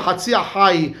נוטל חצי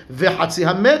החי וחצי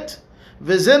המת,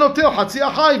 וזה נוטל חצי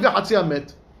החי וחצי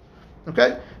המת.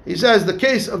 Okay? He says the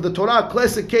case of the Torah,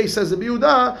 classic case, says the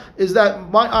Yehuda, is that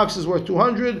my ox is worth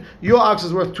 200, your ox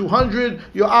is worth 200,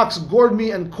 your ox gored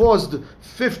me and caused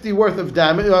 50 worth of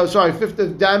damage,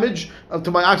 50 damage to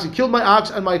my ox. He killed my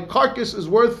ox and my carcass is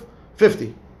worth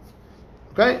 50.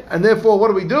 Okay, and therefore,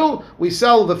 what do? We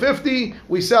sell the 50,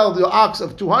 we sell the ox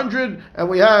of 200, and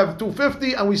we have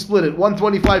 250, and we split it.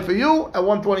 125 for you, and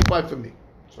 125 for me.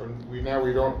 So we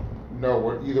don't know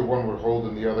what either one would hold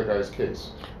in the other guy's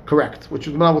case. Correct, which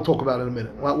we'll talk about in a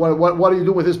minute. What do you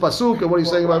do with his pasuk, and what are you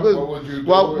saying about this?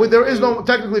 Well, there is no,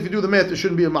 technically, if you do the math, there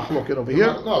shouldn't be a machloket over here.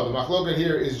 No, the machloket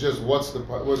here is just what's the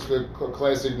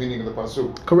classic meaning of the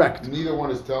pasuk. Correct. Neither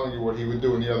one is telling you what he would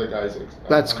do in the other guy's.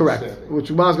 That's correct. Which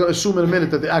I was going to assume in a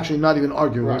minute that they're actually not even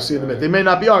arguing. We'll see in a minute. They may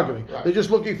not be arguing. Right. They're just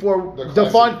looking for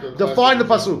define the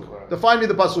pasuk. Right. Define me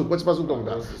the pasuk. What's the pasuk talking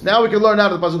about? Now we can learn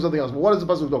out of the pasuk something else. But what is the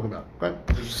pasuk talking about? Okay.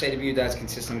 Did you say the view that's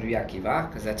consistent with Rabbi Akiva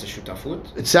because that's a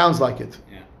shutafut? It sounds like it.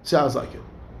 Yeah. Sounds like it.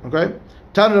 Okay?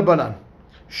 Tan Rabbanan.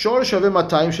 Shor shaveh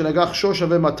 200 shenagach shor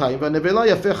shaveh 200 v'hanevela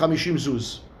yafeh 50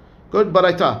 zuz. Good,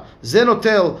 בראיתה. זה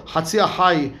נוטל חצי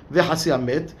החי וחצי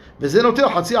המת, וזה נוטל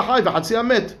חצי החי וחצי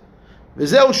המת.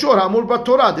 וזהו שור האמור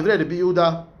בתורה, דברי רבי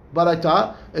יהודה.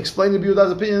 Baraita, explain the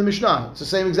Yehuda's opinion in the Mishnah. It's the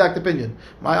same exact opinion.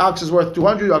 My ox is worth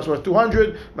 200, your ox is worth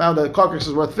 200, now the carcass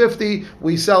is worth 50,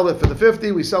 we sell it for the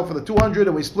 50, we sell for the 200,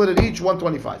 and we split it each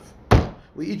 125.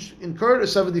 We each incurred a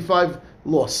 75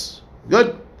 loss.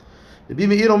 Good?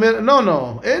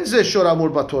 No.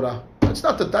 That's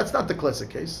not the classic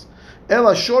case.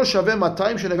 אלא שור שווה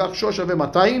 200 שנגח שור שווה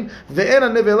 200 ואין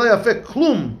הנבלה יפה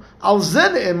כלום על זה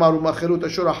נאמר ומכרו את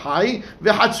השור החי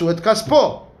וחצו את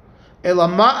כספו אלא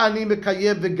מה אני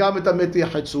מקיים וגם את המת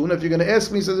יחצון. If you're going to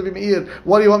ask me, says Rabbi Meir,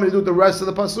 what do you want me to do with the rest of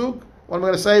the pasuk? What am I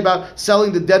going to say about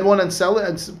selling the dead one and sell it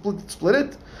and split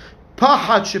it?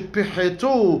 פחד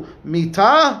שפיחתו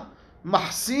מיתה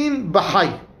מחסין בחי.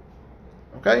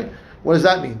 Okay? What does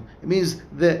that mean? It means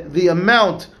the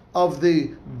amount of the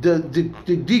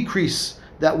decrease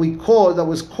that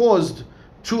was caused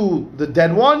to the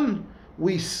dead one,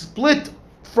 we split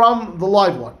from the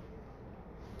live one.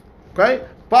 Okay?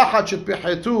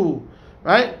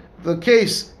 Right? The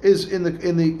case is in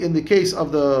the case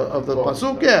of the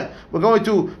pasuk. Yeah, we're going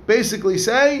to basically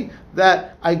say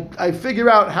that I figure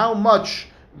out how much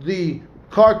the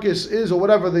carcass is or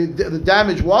whatever the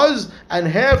damage was, and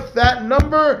half that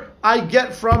number I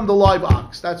get from the live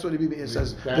ox. That's what it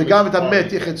says. The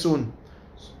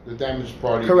damaged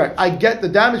party. Correct. The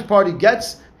damaged party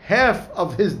gets half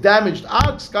of his damaged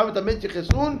ox.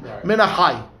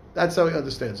 Right. That's how he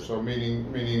understands it. So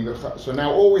so now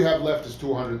all we have left is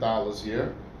 $200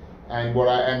 here, and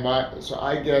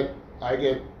I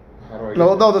get.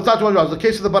 No, that's not $200. The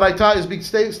case of the baraita is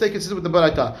stay consistent with the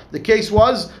baraita. The case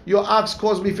was your ox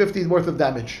caused me 50 worth of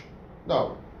damage.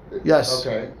 No. Yes.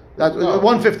 Okay. That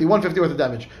 150 worth of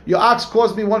damage. Your ox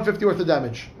caused me 150 worth of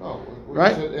damage. No.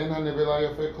 Right.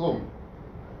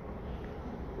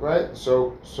 Right.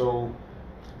 So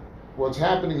what's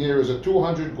happening here is a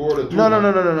 200 gourd of 200.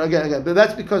 No. Again. But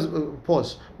that's because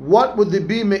pause. What would the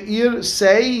Rabbi Meir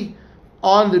say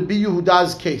on the Rabbi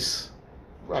Yehuda's case?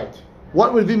 Right.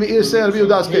 What would Rabbi Meir say on Rabbi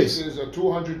Yehuda's case? The case is a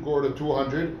 200 gourd of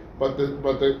 200, but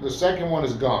the second one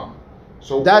is gone.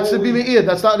 So that's Rabbi Meir.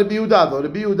 That's not Rabbi Yehuda though.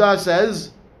 Rabbi Yehuda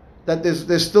says that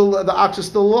there's still the ox is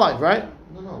still alive, right?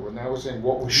 No. Now we're saying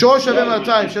what would Shor shavim at a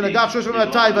time. Shenagaf shor shavim at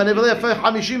a time. And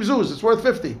hamishim zuz. It's worth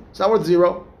 50. It's not worth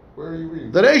 0. Where are you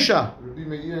reading? The Reisha.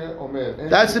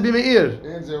 That's the Rabbi Meir.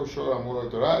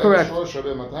 Correct.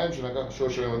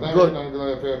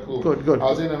 Good.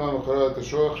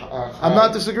 I'm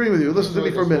not disagreeing with you. Listen to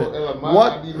me for a minute.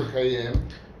 What?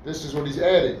 This is what he's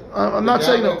adding. I'm not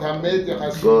saying no.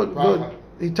 Good.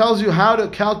 He tells you how to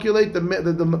calculate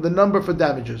the number for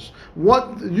damages.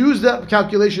 Use that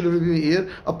calculation of Rabbi Meir,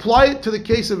 apply it to the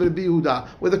case of Rabbi Yehuda,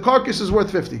 where the carcass is worth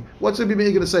 50. What's Rabbi Meir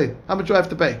going to say? How much do I have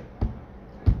to pay?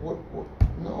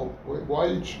 No. Why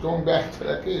are you going back to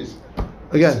that case?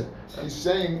 Again. He's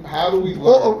saying, how do we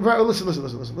learn? Listen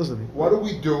to me. What do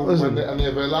we do when the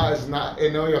Avela is not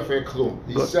enoy yafer klum?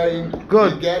 He's saying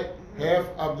you get half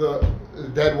of the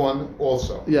dead one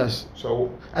also. Yes.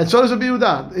 And so does Rabbi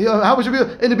Yehuda. How much in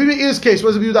the Rabbi Meir's case?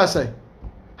 What does Rabbi Yehuda say?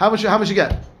 How much you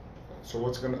get? So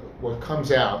what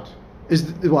comes out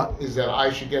is what? Is that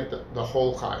I should get the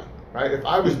whole chai, right? If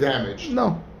I was damaged.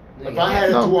 No. If I had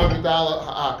a $200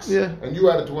 ox and you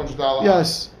had a $200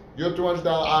 ox, your $200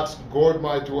 ox gored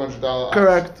my $200 ox.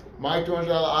 Correct. My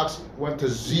 $200 ox went to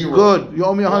 0. Good. You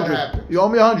owe me 100. You owe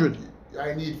me 100.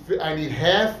 I need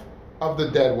half of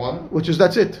the dead one.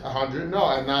 That's it. 100. No,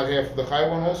 and not half of the chai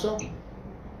one also.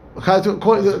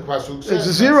 It's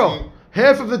a 0.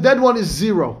 Half of the dead one is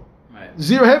 0. Right.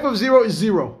 Half of 0 is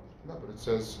 0. No, but it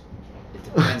says.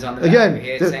 Depends on the the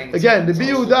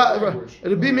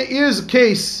Rabbi Meir's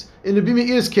case. In the Rabbi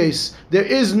Meir's case, there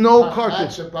is no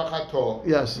carcass.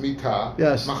 Yes.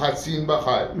 Yes.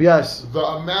 The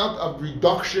amount of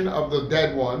reduction of the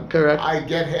dead one. Correct. I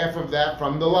get half of that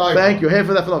from the live. Thank you. Half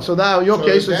of that from the live. So now your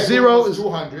case is 0 is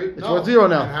 200. It's worth 0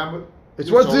 now.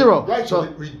 It's worth 0. Right. So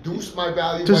it reduced my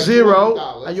value to by 0,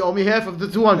 and you owe me half of the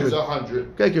 200. It's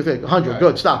 100. Okay, 100. Right.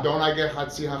 Good. Stop. Don't I get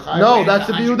Hatzi Hachai? No, that's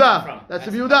the Yehuda. That's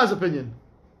the Yehuda's opinion.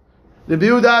 The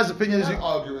Yehuda's opinion is. You're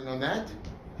not arguing on that.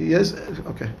 He is?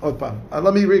 Okay.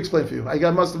 Let me re-explain for you. I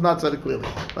must have not said it clearly.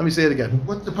 Let me say it again.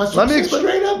 What the pasuk says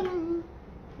straight up?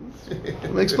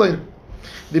 Let me explain.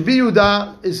 The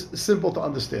Yehuda is simple to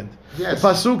understand. Yes. The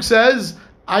pasuk says,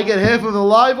 I get half of the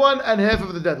live one and half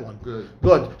of the dead one.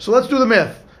 Good. So let's do the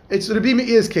math. It's the Rabbi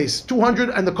Meir's case. 200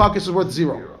 and the carcass is worth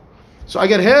 0. So I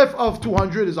get half of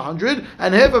 200 is 100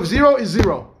 and half of 0 is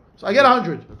 0. So I get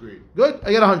 100. Agreed. Good?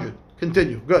 I get 100.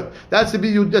 Continue. Good. That's the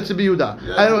Yehuda.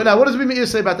 Yeah. Now, what does Rabbi Meir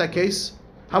say about that case?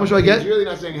 How much do I get? He's really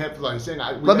not saying half of the line. He's saying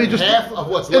let me just half of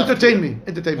what's left. Entertain me.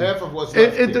 Half of what's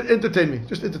left. Entertain me.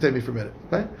 Just entertain me for a minute.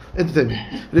 Okay? Entertain me.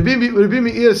 Rabbi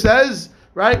Meir says,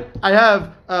 right? I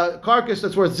have a carcass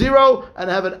that's worth 0,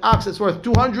 and I have an ox that's worth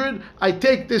 200. I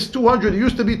take this 200. It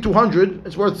used to be 200.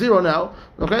 It's worth 0 now.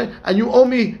 Okay? And you owe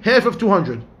me half of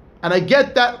 200, and I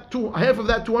get that half of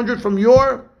that 200 from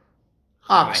your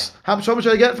ox. How much did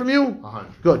I get from you?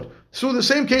 100. Good. So the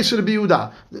same case for the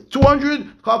Yehuda.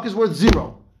 200, carcass worth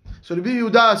 0. So the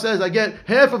Yehuda says, I get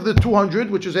half of the 200,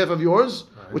 which is half of yours,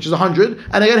 which is 100,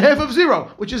 and I get half of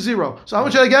 0, which is 0. So how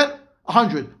much did I get?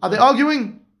 100. Are they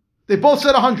arguing? They both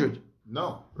said 100.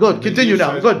 No. Good. Continue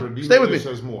now. Good. Stay with me.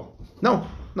 Says more. No,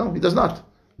 he does not.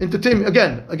 Entertain me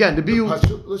again. The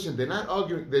Pasuk, listen, they're not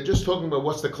arguing. They're just talking about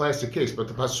what's the classic case. But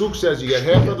the pasuk says you get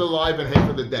half of the live and half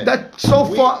of the dead. That so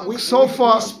far. We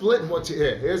split what's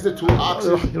here. Here's the 2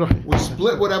 oxen. We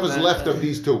split whatever's left of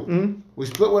these 2. Mm-hmm. We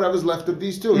split whatever's left of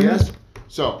these 2. Mm-hmm. Yes.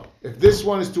 So if this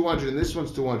one is 200 and this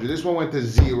one's 200, this one went to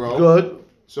 0. Good.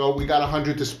 So we got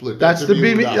 100 to split. That's the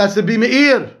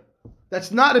Bimeir.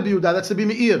 That's not a Yehuda. That's the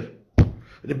Bimeir.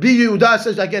 The Yehuda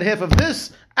says I get half of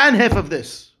this and half of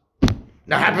this.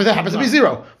 Now happens to be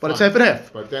 0, but it's half and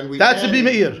half. But then that's Rabbi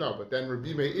Meir. No, but then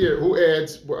Rabbi Meir, who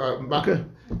adds, okay.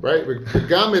 Right? Who's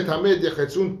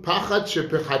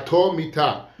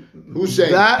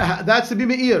saying that's Rabbi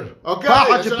Meir. Okay,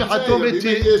 that's what I'm saying. Rabbi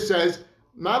Meir says,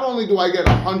 not only do I get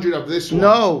 100 of this one,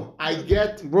 no, I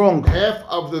get wrong. half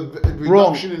of the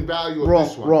reduction in value of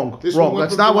this one. Wrong. That's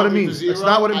not what it means. That's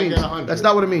not what it means. That's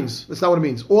not what it means. That's not what it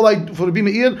means. For Rabbi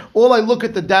Meir, I look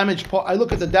at the damage part. I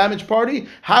look at the damage party.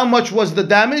 How much was the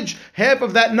damage? Half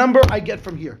of that number I get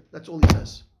from here. That's all he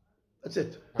says. That's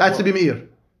it. That's Rabbi Meir.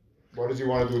 What does he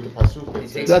want to do with the pasuk?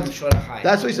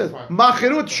 That's what he says.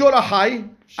 Machirut shorahai.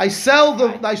 I sell the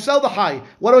high.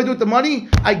 What do I do with the money?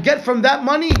 I get from that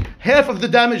money half of the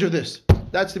damage of this.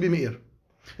 That's the Bimeir.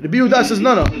 The Yehuda says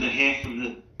no.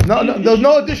 No, there's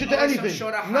no addition to anything.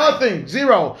 Nothing.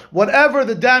 0. Whatever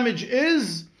the damage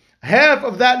is, half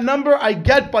of that number I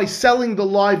get by selling the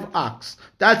live ox.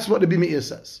 That's what the Bimeir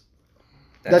says.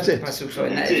 That's it. It's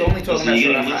only talking about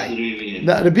shorahai.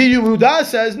 The Yehuda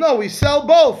says no. We sell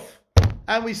both.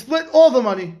 And we split all the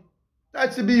money.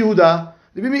 That's the Yehuda.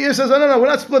 The Meir says, no, we're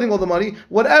not splitting all the money.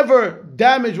 Whatever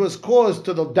damage was caused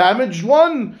to the damaged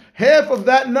one, half of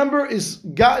that number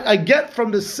I get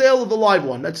from the sale of the live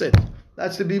one. That's it.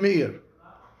 That's the Meir.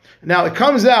 Now it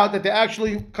comes out that they're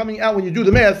actually coming out when you do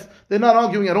the math. They're not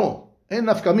arguing at all. Ain't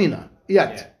nafka mina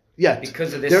yet.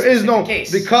 Because of this there is no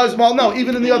case.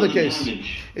 Even in the other case,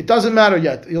 it doesn't matter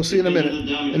yet. You'll see in a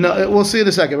minute. No, we'll see in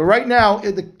a second. But right now,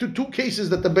 in the two cases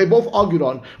that they both argued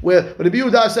on, where the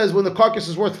Yehuda says when the carcass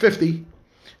is worth 50,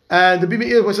 and the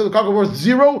Meir says the carcass is worth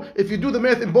 0. If you do the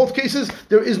math in both cases,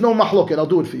 there is no mahloket. I'll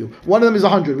do it for you. One of them is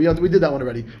 100. We did that one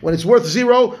already. When it's worth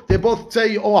 0, they both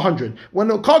say you owe 100. When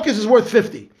the carcass is worth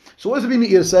 50. So what does the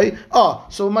Meir say?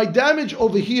 So my damage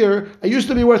over here, I used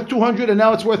to be worth 200 and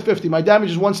now it's worth 50. My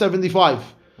damage is 175.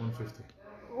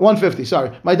 150,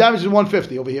 sorry. My damage is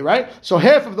 150 over here, right? So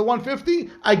half of the 150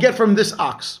 I get from this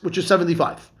ox, which is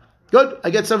 75. Good? I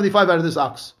get 75 out of this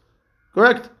ox.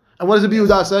 Correct? And what does the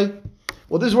Yehuda say?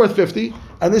 Well, this is worth 50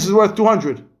 and this is worth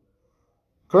 200.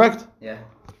 Correct? Yeah.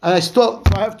 And I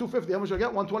have 250. How much do I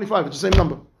get? 125. It's the same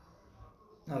number.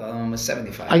 No, the other one was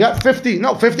 75. I got 50.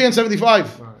 No, 50 and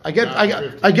 75. Right. I get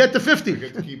the 50.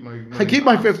 I keep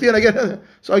my 50 and I get it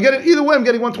either way. I'm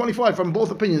getting 125 from both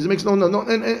opinions. It makes no in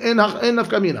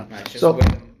nafkamina. Right,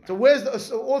 so where's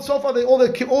so far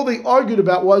all they argued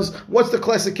about was what's the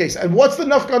classic case and what's the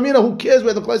nafkamina? Who cares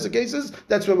where the classic case is?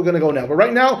 That's where we're going to go now. But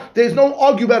right now there's no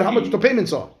argue about how much the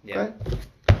payments are. Okay.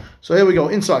 So here we go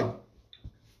inside.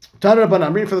 Tana Rabbanan.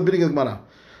 I'm reading for the beginning of the Gemara.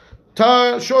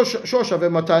 שושה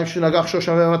ו200 שנגח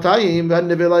שושה ו200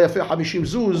 והנבלה יפה 50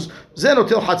 זוז זה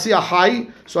נוטל חצי החי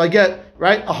so I get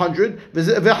right 100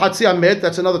 וחצי המת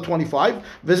that's another 25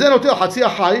 וזה נוטל חצי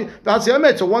החי וחצי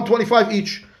המת so 125 each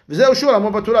וזהו שור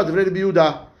האמור בתורה דברי רבי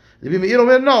יהודה רבי מאיר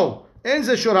אומר no אין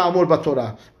זה שור האמור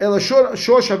בתורה אלא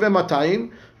שור שווה 200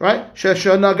 right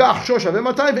שנגח שור שווה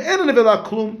 200 ואין הנבלה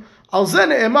כלום על זה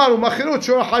נאמר ומכרו את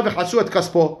שור החי וחצו את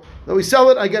כספו so we sell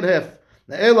it I get half.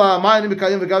 What do I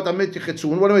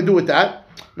do with that?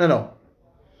 No.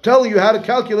 Telling you how to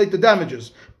calculate the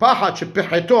damages.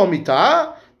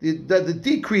 The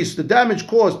decrease, the damage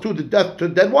caused to the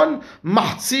dead one.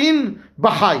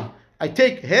 I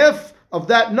take half of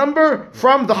that number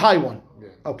from the high one.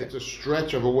 Okay. It's a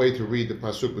stretch of a way to read the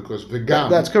pasuk because v'gam.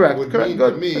 That's correct. Would correct. mean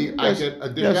Good. to me, I get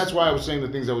addition. Yes. That's why I was saying the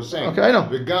things I was saying. Okay, I know.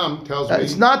 V'gam tells me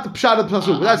it's not the pshat of the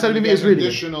pasuk. That's how Rabbi is reading.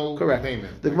 Additional correct.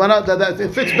 payment. The Gemara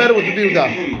it fits better with the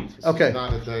biyuda. Okay.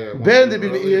 Ben de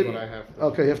b'meir.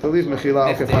 Okay, you have to leave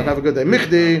Mechila. Okay, fine. Have a good day.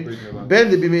 Michdi ben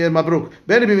de b'meir mabruk.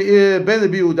 Ben de b'meir ben de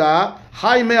biyuda.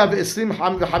 Hay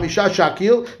 125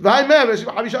 shakil. V'hay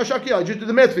 125 shakil. I just did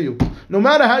the math for you. No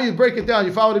matter how you break it down,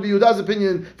 you follow the biyuda's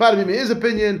opinion, follow the b'meir's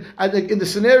opinion, and in the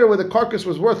scenario where the carcass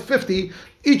was worth 50,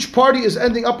 each party is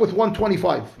ending up with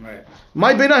 125. Right.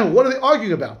 My benayu. What are they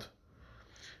arguing about?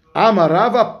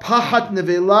 Amarava pahat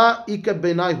nevela ika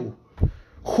benayu.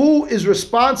 Who is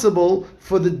responsible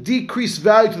for the decreased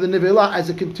value to the nevela as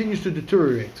it continues to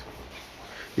deteriorate?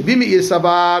 Rabbi Meir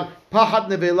savar pahat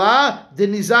nevela de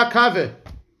nizak have.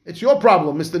 It's your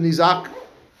problem, Mr. Nizak.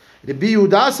 Rabbi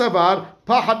Yehuda savar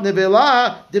pahat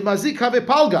nevela de mazik have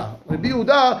palga. Rabbi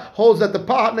Yehuda holds that the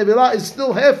pahat nevela is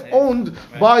still half owned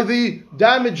by the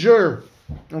damager.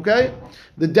 Okay,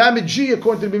 the damagee,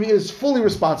 according to Rabbi Meir, is fully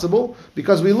responsible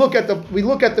because we look at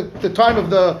the time of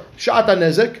the Sha'at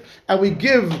HaNezek and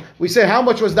we say how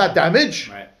much was that damage,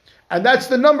 right. And that's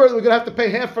the number that we're going to have to pay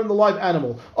half from the live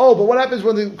animal. Oh, but what happens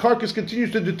when the carcass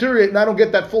continues to deteriorate and I don't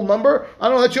get that full number? I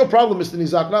don't know. That's your problem, Mr.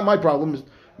 Nizak, not my problem,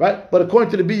 right? But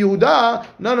according to the Rabbi Yehuda,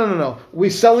 no. We're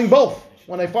selling both.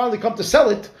 When I finally come to sell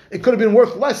it, it could have been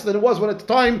worth less than it was when at the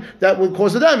time that would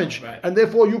cause the damage. Right. And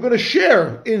therefore you're going to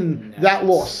share in that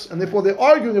loss. And therefore they're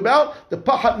arguing about the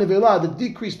pahat nevela, the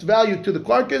decreased value to the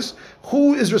carcass.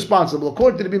 Who is responsible?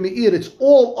 According to the Rabbi Meir, it's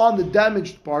all on the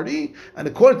damaged party. And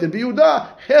according to the Rabbi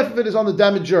Yehuda, half of it is on the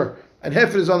damager and half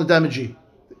of it is on the damagee.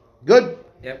 Good?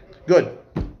 Yep. Good.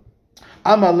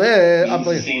 Isn't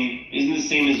the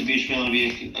same as Bishmael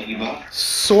and Akiva?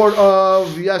 Sort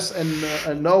of, yes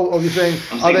and no. Are you saying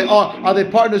are they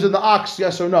partners in the ox?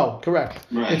 Yes or no? Correct.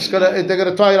 Right. They're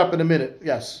gonna tie it up in a minute.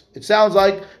 Yes, it sounds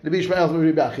like the Bishmael and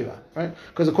Rabbi Akiva, right?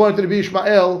 Because according to the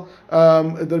Bishmael,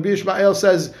 the Bishmael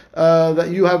says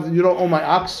that you don't own my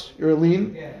ox. You're a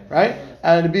lien, right?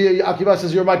 And the Akiva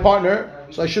says you're my partner,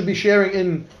 so I should be sharing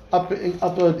in up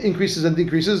increases and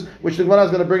decreases, which the Gemara is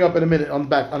going to bring up in a minute on the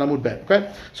back on Amud Bet. Okay,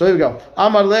 so here we go.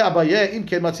 Amar le Abaye im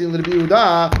ken matzin l'Rabbi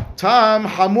Yehuda tam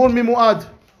hamur mimuad.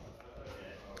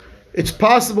 It's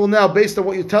possible now, based on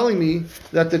what you're telling me,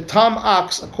 that the tam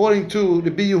ox, according to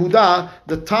Rabbi Yehuda,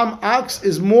 the tam ox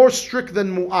is more strict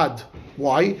than muad.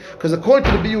 Why? Because according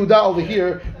to Rabbi Yehuda over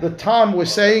here, the tam was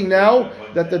saying now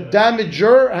that the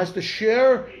damager has to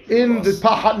share in the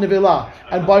pahat nevela,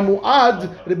 and by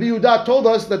muad, Rabbi Yehuda told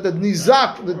us that the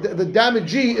nizak, the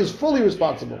damagee, is fully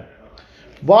responsible.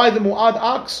 By the muad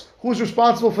ox, who's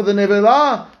responsible for the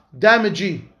nevela?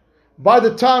 Damagee. By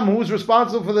the tam, who's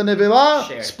responsible for the nevela?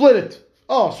 Share. Split it.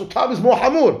 Oh, so tam is more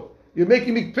hamur. You're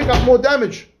making me pick up more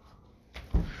damage.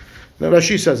 Now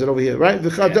Rashi says it over here, right? The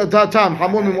tam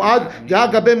hamur mimuad,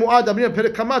 dehagabe muad amrim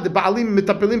perek kama the baalim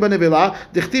mitapelim banevela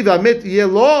dechtiv amet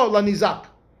yelo lanizak,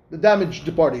 the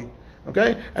damaged party.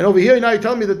 Okay, and over here now you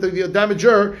tell me that the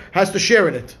damager has to share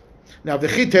in it. Now the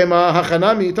chitema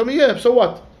hachanami, you tell me so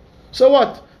what? So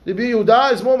what? The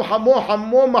Yehuda is more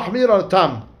mahmir on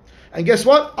tam. And guess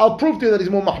what? I'll prove to you that he's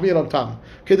more mahmir on tam.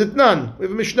 Kedetnan, we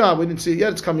have a Mishnah, we didn't see it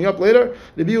yet, it's coming up later.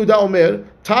 Rabbi Yehuda Omer,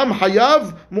 tam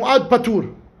hayav muad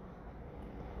patur.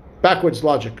 Backwards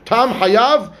logic. Tam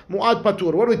hayav muad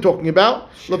patur. What are we talking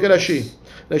about? Look at Rashi.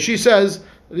 Rashi says,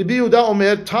 Rabbi Yehuda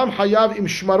Omer, tam hayav im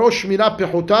shmaro shmira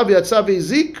pechuta v'yatsa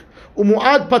v'yizik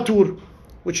umuad patur.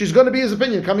 Which is going to be his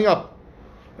opinion coming up.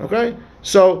 Okay?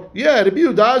 So, Rabbi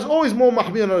Yehuda is always more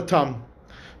mahmir on a tam.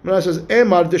 It says,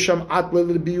 Emar desham atle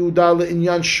Rabbi Yehuda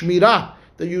le'inyan shmira,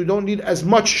 that you don't need as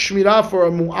much shmira for a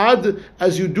mu'ad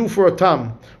as you do for a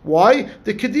tam. Why?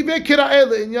 The kedivei kira'eh,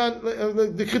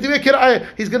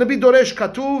 he's going to be doresh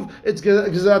katuv, it's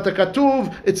gezat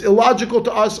katuv, it's illogical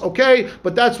to us, okay,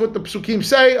 but that's what the psukim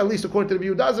say, at least according to Rabbi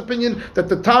Yehuda's opinion, that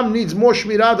the tam needs more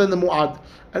shmira than the mu'ad.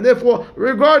 And therefore,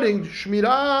 regarding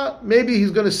shmira, maybe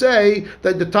he's going to say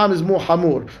that the tam is more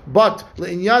hamur. But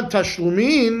le'inyan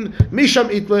tashlumin misham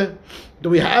itle. Do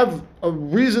we have a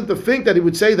reason to think that he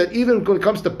would say that even when it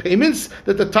comes to payments,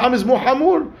 that the tam is more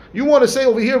hamur? You want to say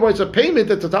over here, well, it's a payment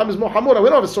that the tam is more hamur. We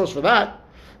don't have a source for that.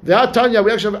 The Tanya,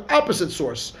 we actually have an opposite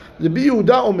source. The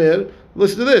Yehuda Omer,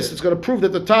 listen to this. It's going to prove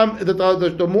that the tam, that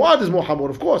the muad is more hamur,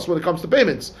 of course, when it comes to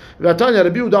payments. The Tanya,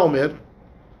 Rabbi Yehuda Omer,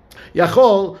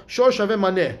 Yachol shor shaveh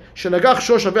maneh shenagach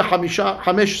shor shaveh hamesh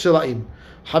selaim.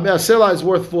 A sela is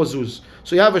worth 4 zuz.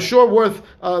 So you have a shor worth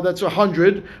that's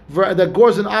 100 that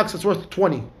gores an ox that's worth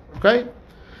 20. Okay,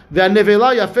 the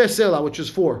nevela yafeh sela, which is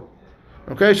 4.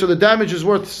 Okay, so the damage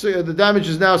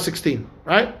is now 16.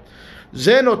 Right?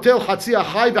 זה נוטל חצי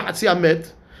החי וחצי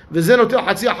המת, וזה נוטל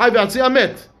חצי החי וחצי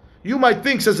המת. You might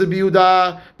think, says the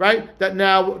Yehuda, right, that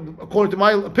now, according to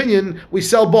my opinion, we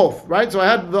sell both, right? So I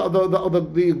had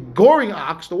the goring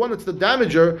ox, the one that's the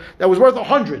damager, that was worth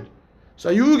 100. So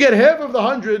you get half of the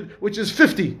 100, which is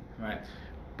 50. Right.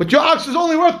 But your ox is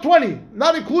only worth 20,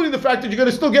 not including the fact that you're going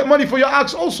to still get money for your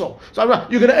ox also. So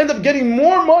you're going to end up getting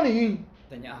more money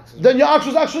than your ox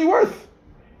was actually worth.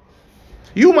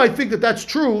 You might think that that's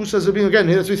true, says Rabbi again.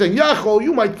 That's what he's saying. Yachol,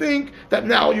 you might think that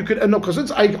now you could no, because since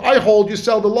I hold, you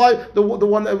sell the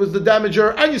one that was the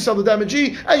damager, and you sell the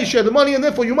damagee, and you share the money, and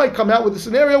therefore you might come out with a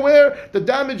scenario where the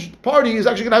damaged party is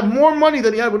actually going to have more money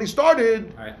than he had when he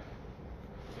started. Right.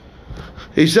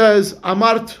 He says,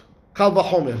 Amart kal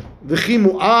v'chomer v'chi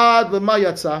mu'ad l'ma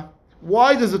yatsa.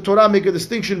 Why does the Torah make a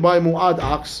distinction by mu'ad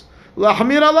ox?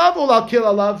 L'hamir alav or l'akil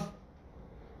alav?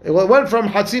 It went from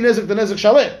hatzi nezek to nezek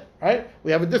shaleh. Right?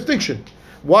 We have a distinction.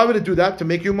 Why would it do that? To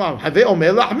make you ma'am. Have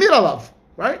omer la'amir alav.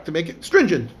 Right? To make it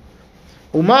stringent.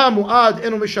 Uma mu'ad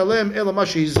enu mishalem ela ma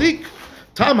shehizik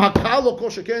tam hakal lo kol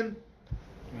sheken.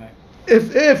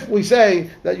 If we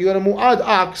say that you're going to mu'ad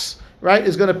ox, right,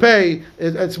 is going to pay,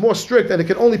 it's more strict and it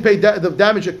can only pay the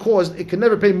damage it caused, it can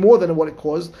never pay more than what it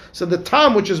caused. So the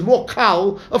tam, which is more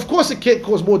kal, of course it can't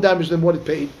cause more damage than what it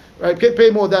paid. Right, can't pay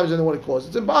more damage than what it caused.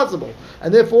 It's impossible,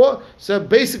 and therefore, so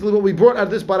basically, what we brought out of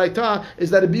this baraita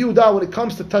is that a Yehuda, when it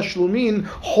comes to tashlumin,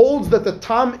 holds that the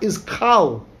tam is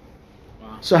kal.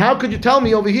 Wow. So how could you tell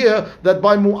me over here that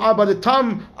by the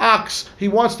tam ox he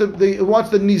wants the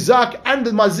nizak and the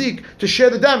mazik to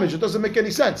share the damage? It doesn't make any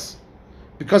sense.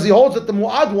 Because he holds that the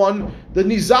mu'ad one, the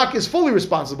nizak is fully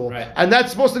responsible. Right. And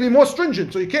that's supposed to be more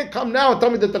stringent. So you can't come now and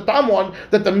tell me that the tam one,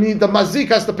 that the mazik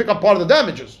has to pick up part of the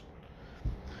damages.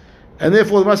 And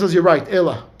therefore the Gemara says, you're right.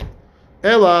 Ela,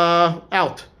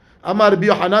 out. Amar Rabbi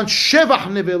Yochanan, shevach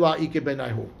nevela ike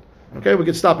benayhu. Okay, we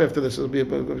can stop after this. I'm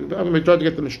going to try to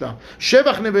get the Mishnah.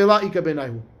 Shevach nevela ike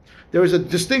benayhu. There is a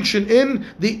distinction in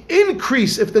the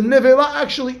increase, if the nevela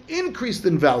actually increased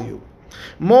in value.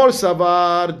 Mor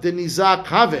savar denizak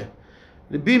have.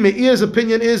 Rabbi Meir's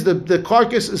opinion is that the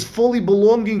carcass is fully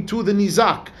belonging to the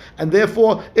nizak, and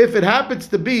therefore, if it happens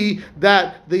to be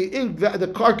that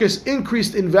the carcass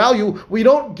increased in value, we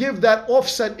don't give that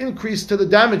offset increase to the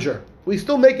damager. We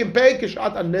still make him pay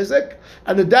kishat an nezek,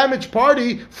 and the damaged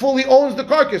party fully owns the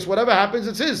carcass. Whatever happens,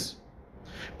 it's his.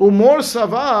 Umor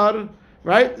savar,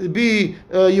 right? Rabbi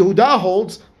Yehuda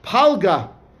holds palga.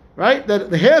 Right? That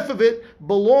the half of it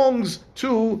belongs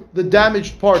to the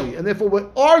damaged party. And therefore we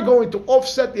are going to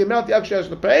offset the amount he actually has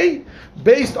to pay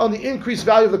based on the increased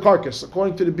value of the carcass,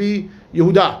 according to the Rabbi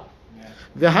Yehuda.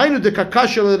 V'hainu de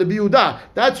kakasha le Rabbi Yehuda.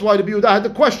 That's why Rabbi Yehuda had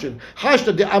the question.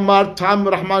 Hashta de amar tam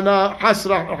rahmana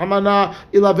hasra rahmana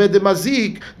ilave de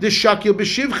mazik de shakil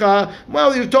b'shivcha.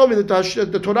 Well, you told me that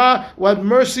the Torah will have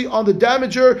mercy on the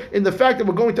damager in the fact that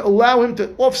we're going to allow him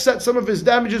to offset some of his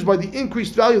damages by the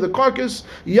increased value of the carcass.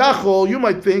 Yachol, you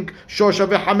might think shosha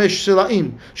ve'hamesh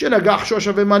silaim shenagach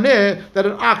shosha ve'maneh, that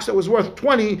an ox that was worth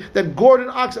 20, that gored an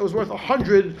ox that was worth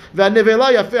 100,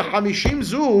 ve'nevela yafeh hamishim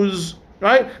zuz.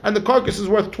 Right? And the carcass is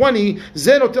worth 20. And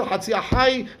you're going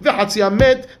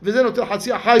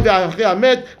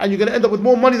to end up with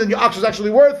more money than your ox was actually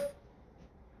worth.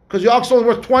 Because your ox is only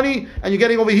worth 20, and you're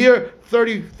getting over here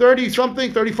 30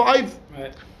 something, 35.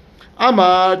 Right.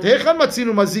 Amar, where we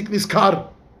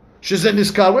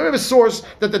have a source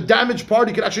that the damaged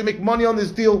party could actually make money on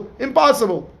this deal.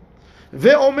 Impossible.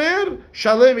 Ve'omer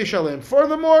shalem yishalem.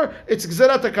 Furthermore, it's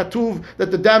gzerat hakatuv that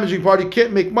the damaging party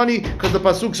can't make money because the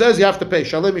pasuk says you have to pay.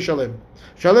 Shalem yishalem.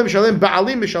 Shalem yishalem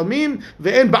ba'alim mishalmim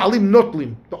ve'en ba'alim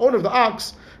notlim. The owner of the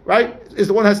ox, right, is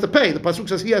the one who has to pay. The pasuk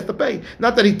says he has to pay,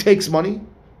 not that he takes money.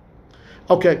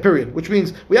 Okay, period. Which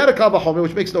means we had a kal v'chomer,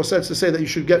 which makes no sense to say that you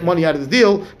should get money out of the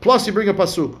deal. Plus, you bring a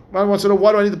pasuk. Man wants to know,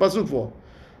 what do I need the pasuk for?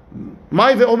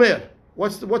 Mai ve'omer.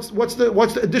 What's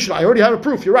the additional? I already have a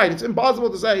proof. You're right. It's impossible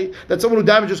to say that someone who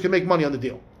damages can make money on the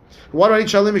deal. Why do I need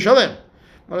shalem mishalem?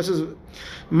 Well, it says,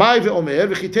 "Mai ve'omer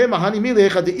v'chitei mahani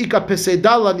milecha deika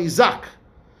pesedal nizak."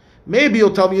 Maybe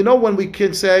you'll tell me, when we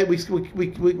can say we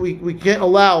can't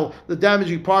allow the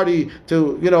damaging party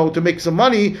to to make some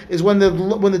money is when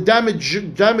the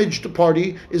damaged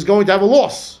party is going to have a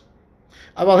loss.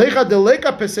 But in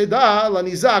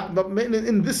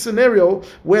this scenario,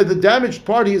 where the damaged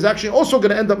party is actually also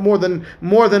going to end up more than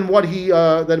what he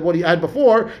had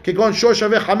before,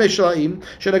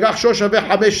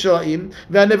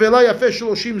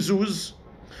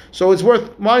 so it's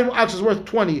worth, my ox is worth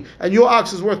 20, and your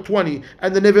ox is worth 20,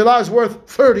 and the nevela is worth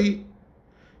 30.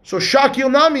 So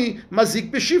shakil nami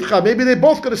mazik b'shivcha. Maybe they're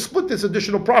both going to split this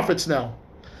additional profits now.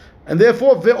 And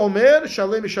therefore, ve'omer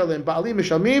shalem mishalem, ba'alim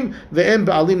mishalmim, ve'en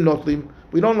ba'alim notlim.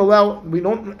 We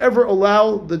don't ever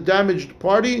allow the damaged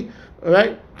party, all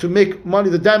right, to make money.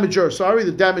 The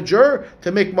damager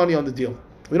to make money on the deal.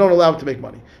 We don't allow him to make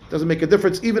money. It doesn't make a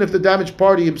difference. Even if the damaged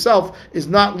party himself is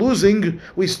not losing,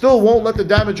 we still won't let the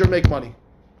damager make money.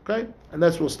 Okay? And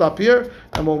we'll stop here,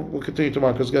 and we'll continue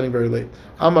tomorrow because it's getting very late.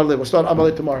 We'll start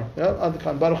Amalei tomorrow. Yeah?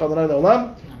 Baruch Adonai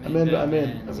Le'olam. Amen.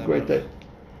 Amen. Have a great day.